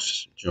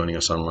folks joining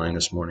us online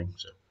this morning.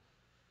 So,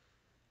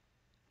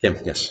 Kim,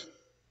 yes.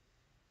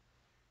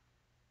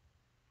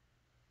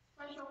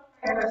 Special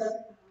prayers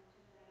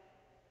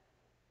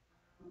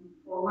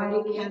for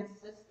Wendy Kent's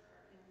sister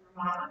in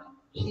Vermont.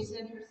 She's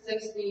in her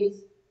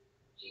 60s.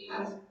 She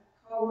has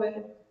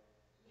COVID.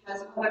 She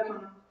has other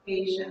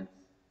complications.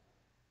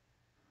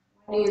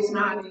 Wendy is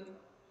not able to talk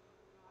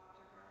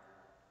to her.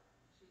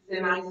 She's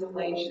in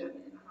isolation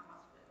in the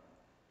hospital.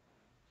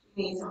 She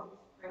needs all the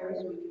prayers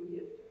we can give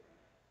to her.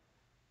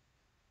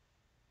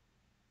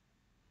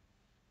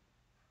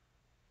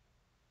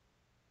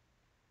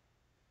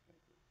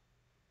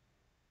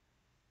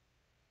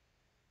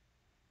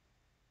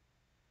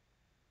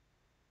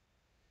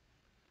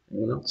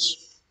 Anyone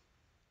else?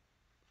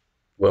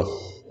 Well.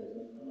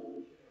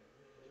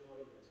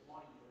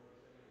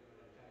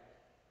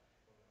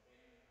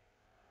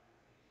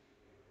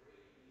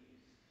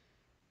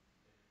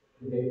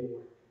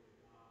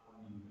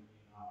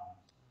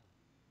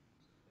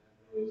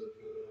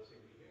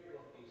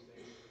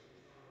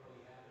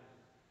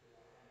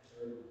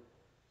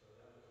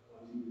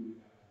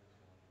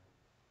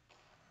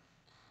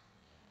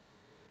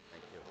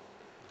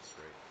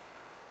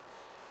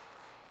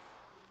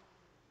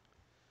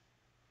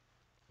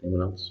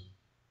 Anyone else?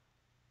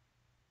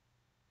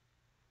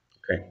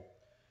 Okay.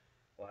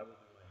 Well, I will do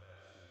my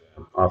best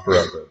to offer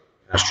up a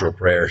pastoral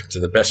prayer to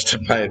the best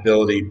of my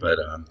ability, but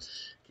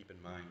keep in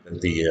mind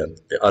that the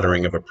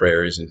uttering of a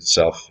prayer is in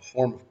itself a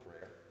form of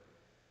prayer.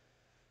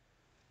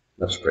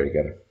 Let's pray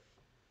together.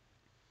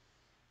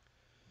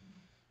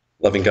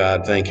 Loving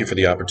God, thank you for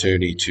the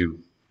opportunity to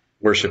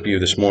worship you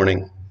this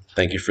morning.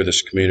 Thank you for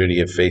this community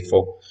of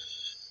faithful,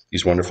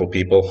 these wonderful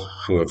people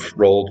who have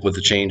rolled with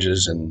the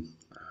changes and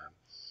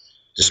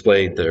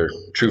displayed their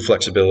true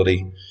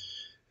flexibility.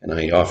 And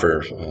I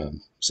offer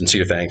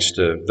sincere thanks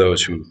to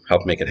those who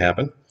helped make it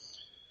happen.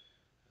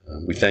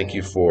 We thank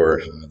you for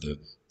the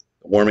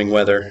warming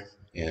weather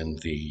and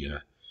the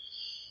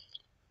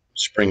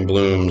spring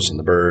blooms and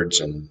the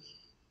birds, and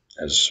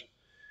as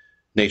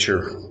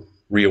nature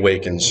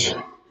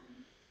reawakens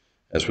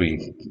as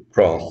we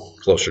crawl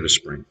closer to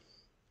spring.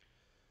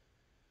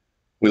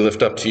 We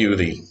lift up to you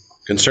the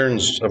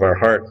concerns of our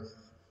heart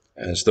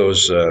as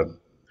those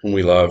whom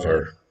we love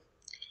are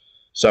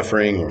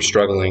suffering or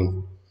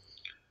struggling.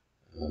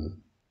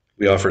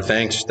 We offer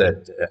thanks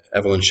that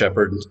Evelyn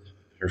Shepard,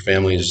 her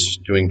family is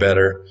doing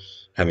better,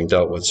 having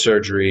dealt with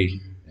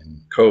surgery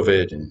and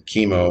COVID and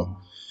chemo.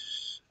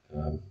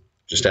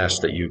 Just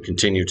ask that you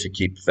continue to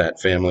keep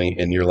that family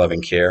in your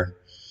loving care.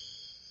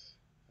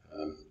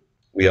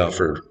 We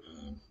offer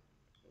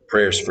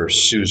prayers for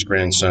Sue's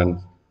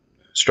grandson,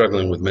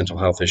 struggling with mental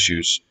health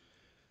issues.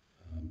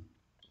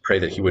 Pray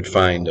that he would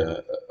find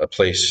a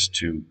place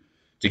to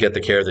get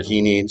the care that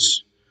he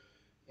needs,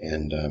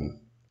 and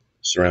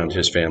surround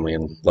his family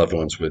and loved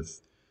ones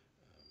with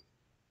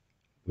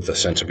a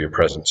sense of your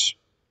presence.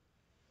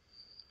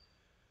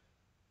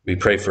 We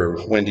pray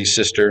for Wendy's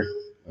sister,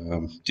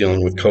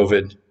 dealing with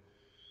COVID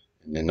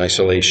and in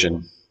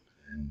isolation,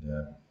 and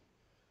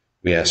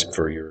we ask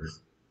for your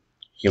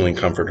healing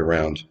comfort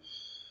around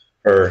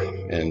her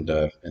and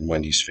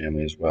Wendy's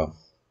family as well.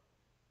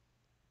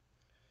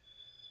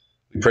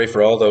 We pray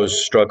for all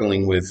those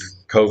struggling with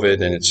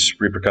COVID and its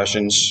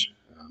repercussions,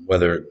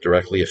 whether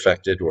directly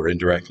affected or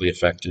indirectly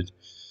affected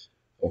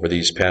over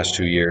these past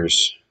 2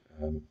 years.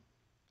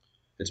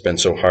 It's been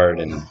so hard,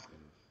 and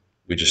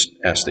we just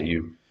ask that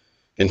you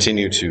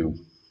continue to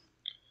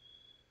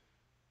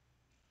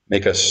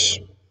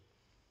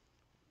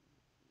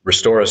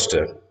restore us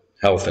to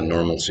health and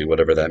normalcy,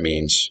 whatever that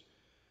means.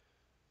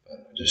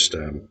 Just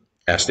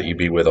ask that you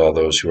be with all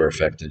those who are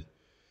affected,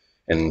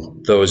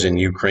 and those in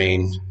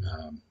Ukraine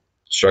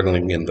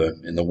struggling in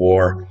the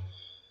war.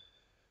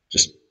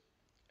 Just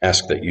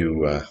ask that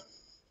you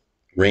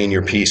rain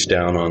your peace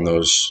down on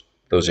those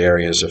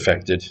areas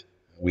affected.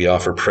 We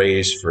offer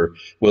praise for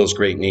Will's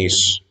great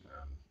niece,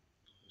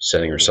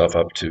 setting herself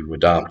up to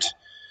adopt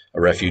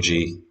a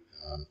refugee.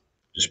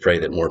 Just pray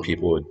that more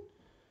people would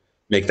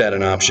make that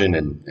an option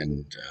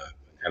and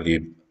have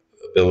the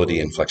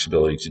ability and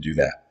flexibility to do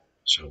that.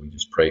 So we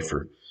just pray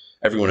for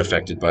everyone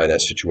affected by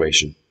that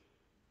situation.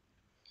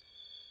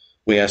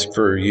 We ask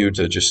for you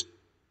to just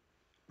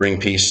bring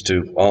peace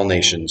to all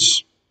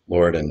nations,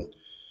 Lord, and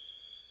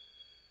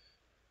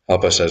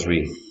help us as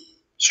we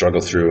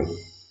struggle through,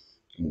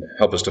 and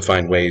help us to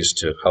find ways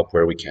to help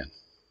where we can.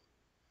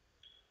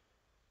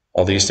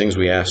 All these things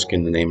we ask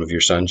in the name of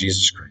your Son,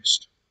 Jesus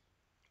Christ.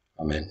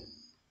 Amen.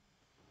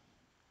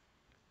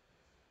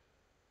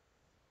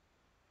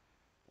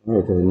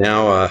 Okay,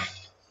 now,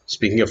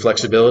 speaking of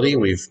flexibility,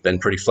 we've been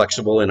pretty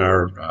flexible in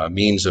our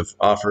means of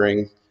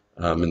offering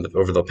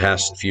over the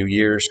past few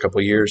years, couple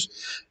of years,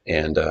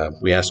 and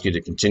we ask you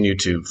to continue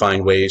to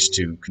find ways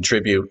to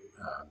contribute,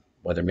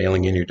 whether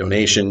mailing in your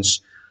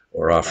donations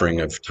or offering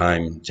of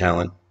time,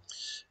 talent.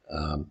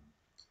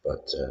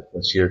 But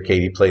let's hear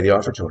Katie play the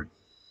offertory.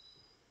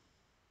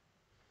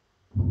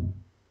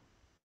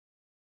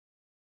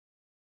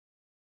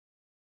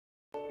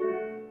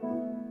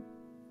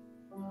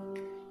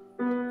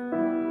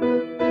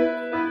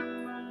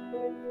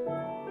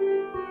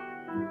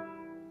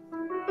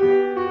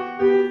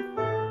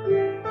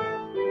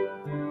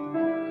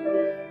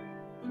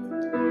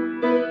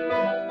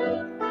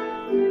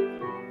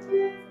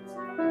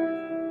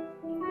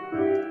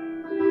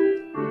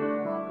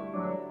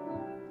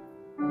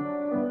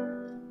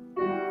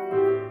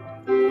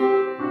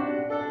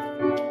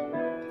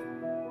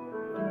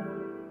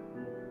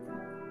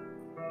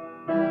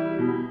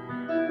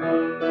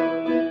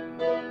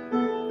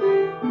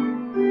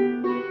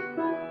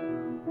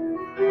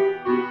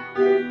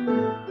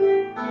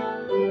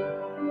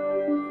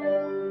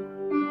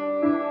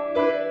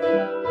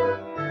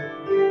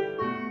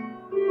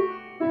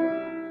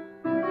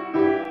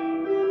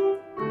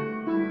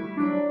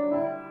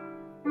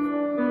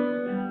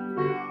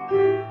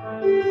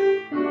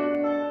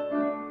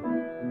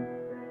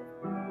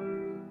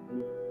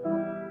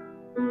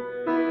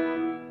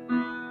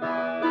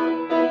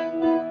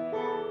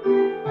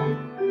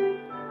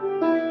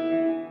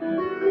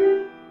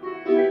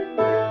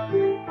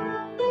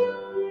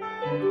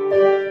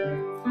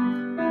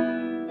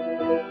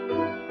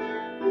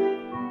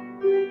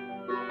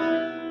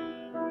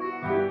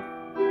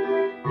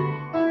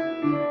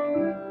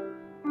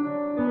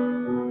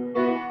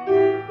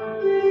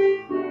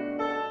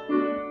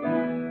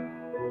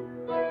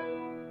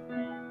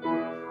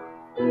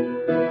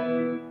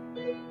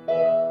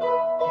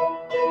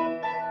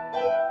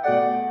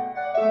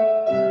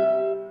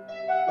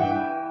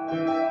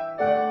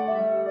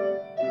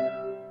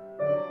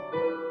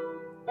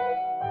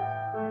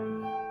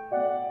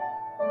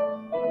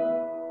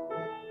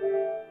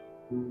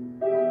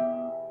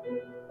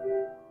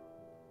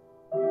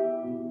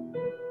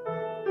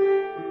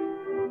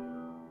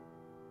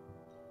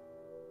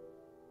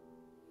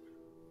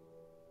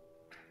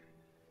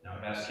 Now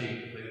I've asked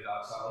Kate to play the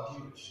doxology,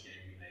 which again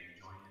you may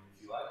join in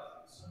if you like.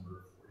 It's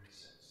number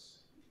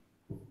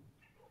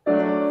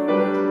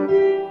 46.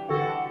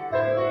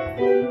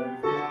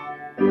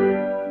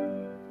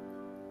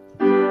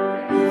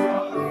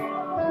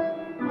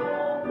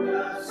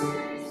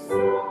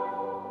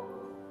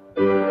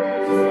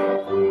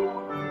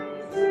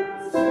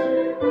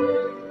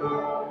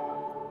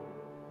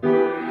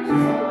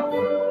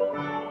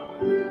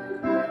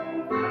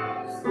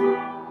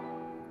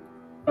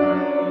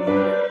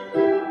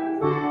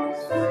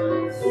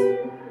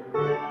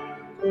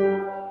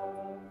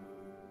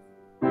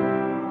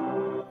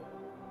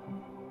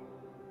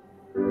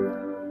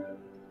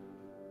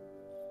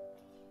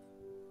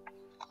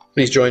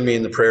 Please join me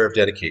in the prayer of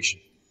dedication.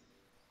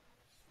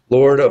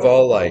 Lord of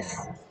all life,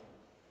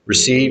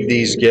 receive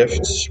these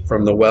gifts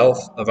from the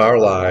wealth of our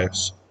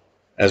lives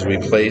as we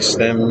place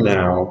them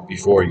now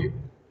before you.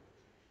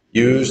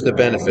 Use the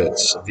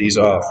benefits of these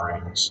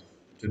offerings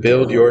to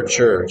build your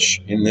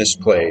church in this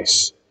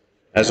place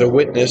as a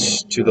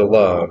witness to the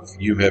love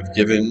you have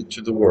given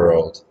to the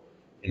world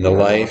in the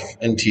life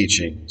and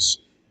teachings,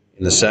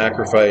 in the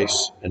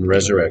sacrifice and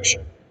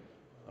resurrection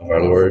of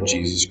our Lord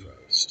Jesus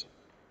Christ.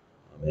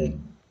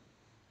 Amen.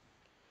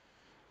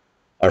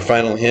 Our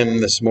final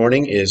hymn this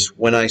morning is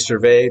When I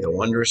Survey the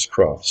Wondrous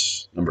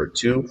Cross, number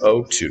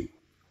 202.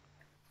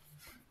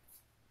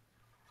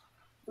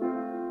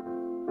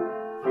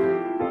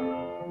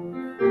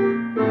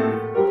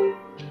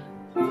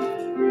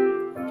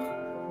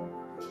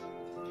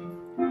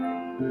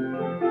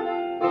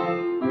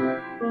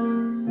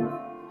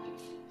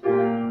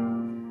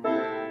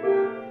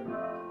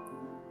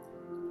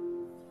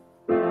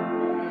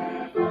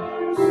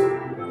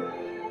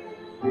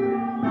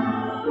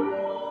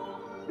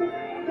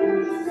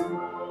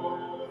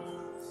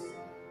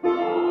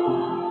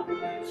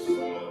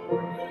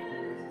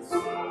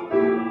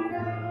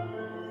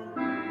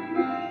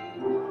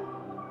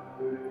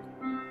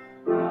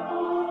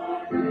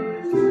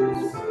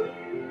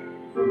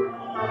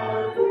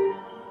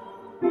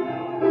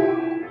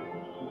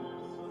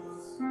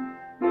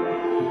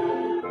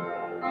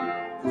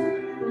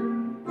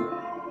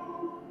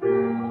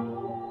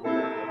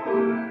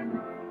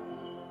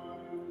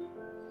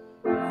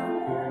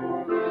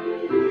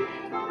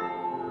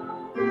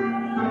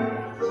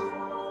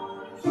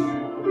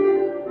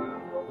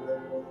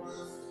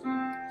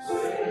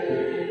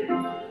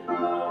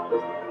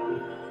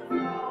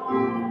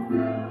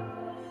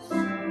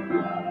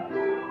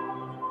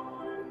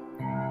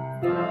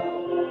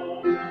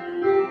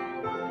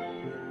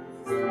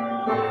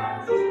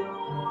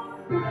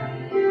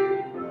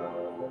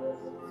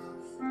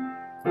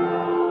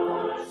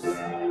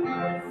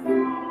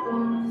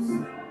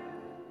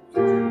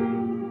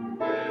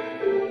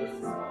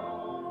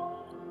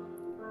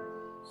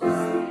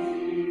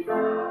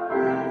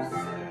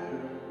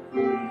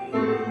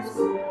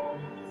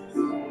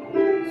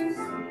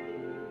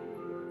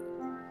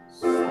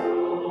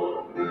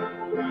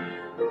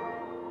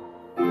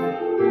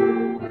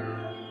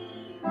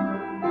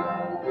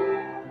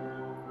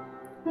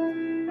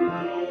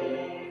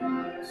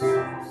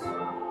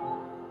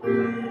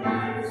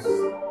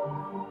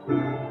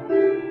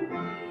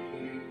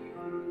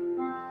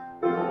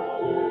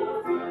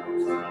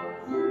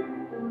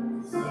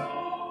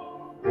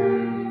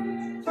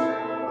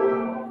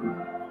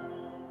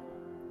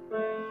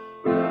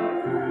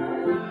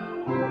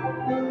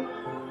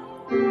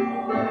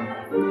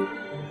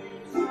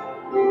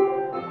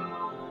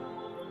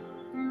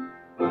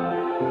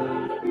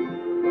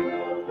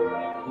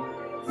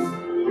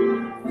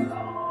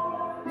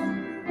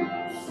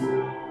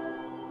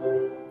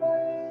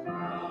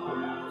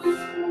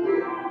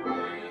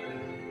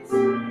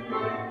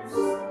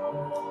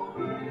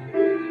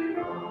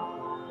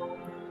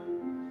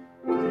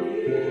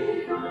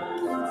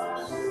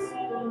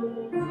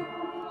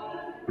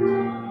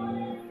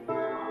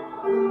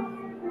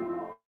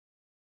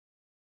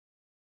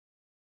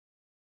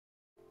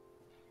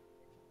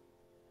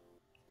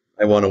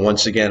 I want to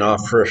once again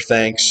offer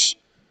thanks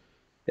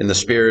in the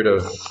spirit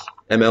of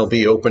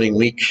MLB opening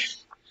week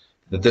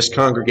that this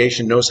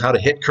congregation knows how to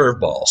hit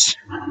curveballs.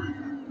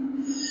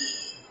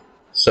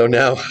 So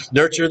now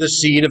nurture the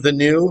seed of the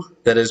new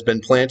that has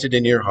been planted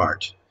in your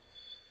heart.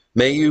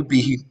 May you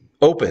be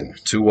open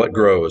to what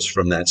grows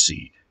from that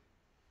seed.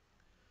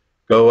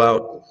 Go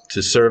out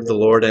to serve the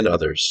Lord and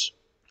others.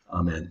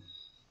 Amen.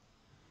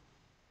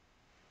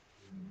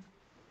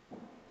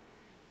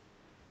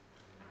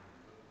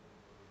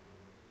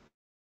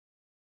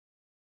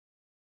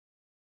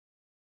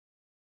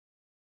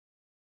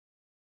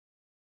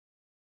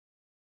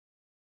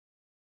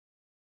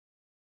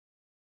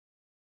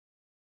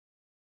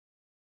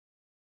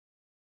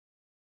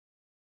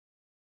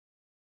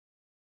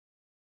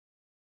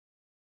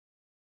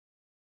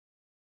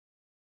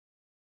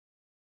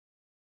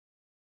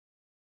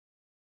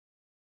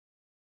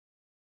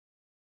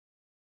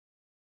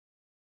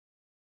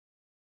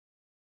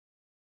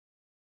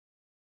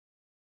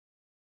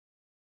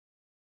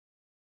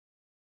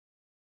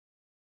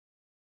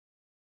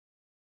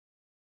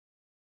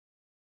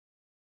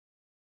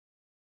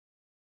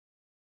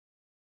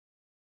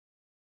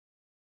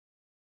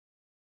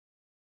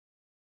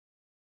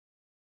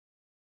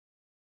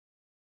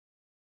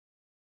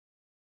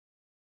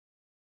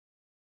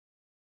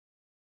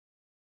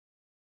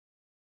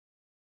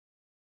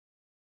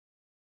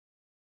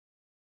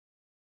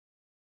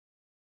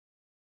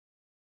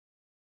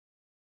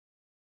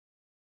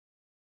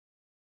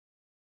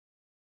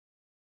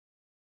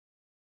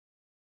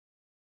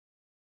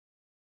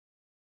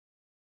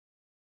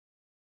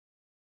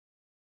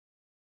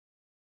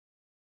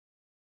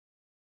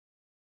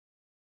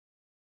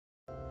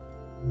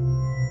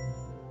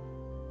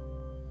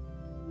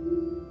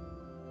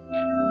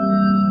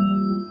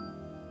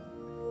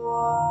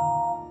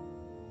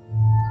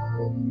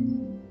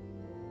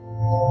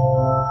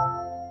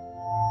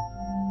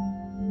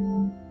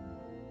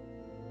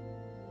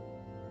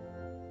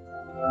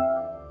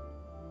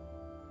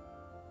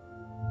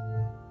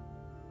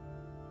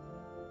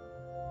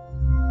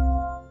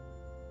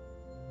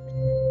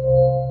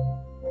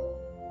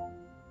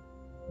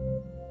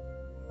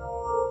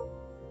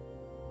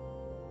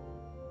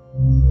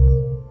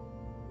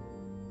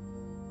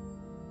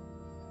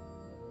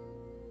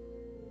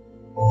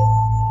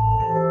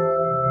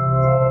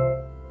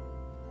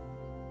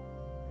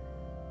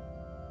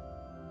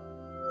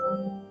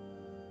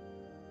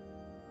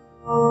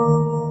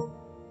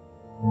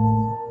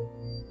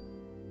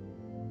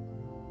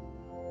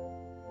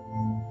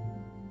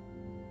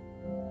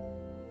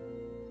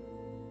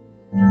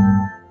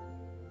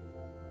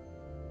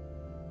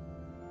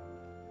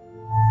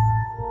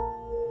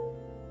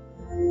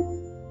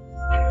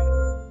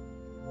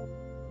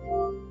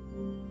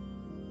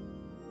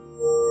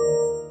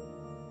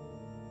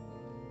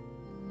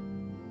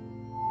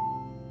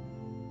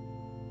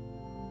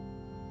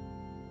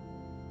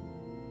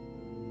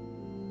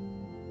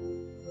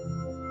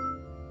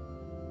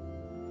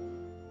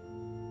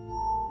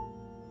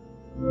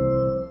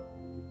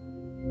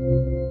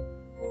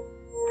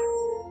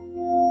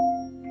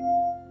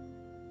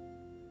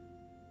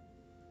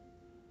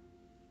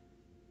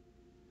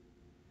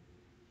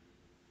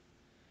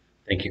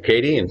 Thank you,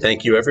 Katie, and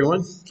thank you,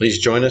 everyone. Please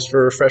join us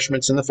for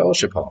refreshments in the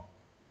fellowship hall.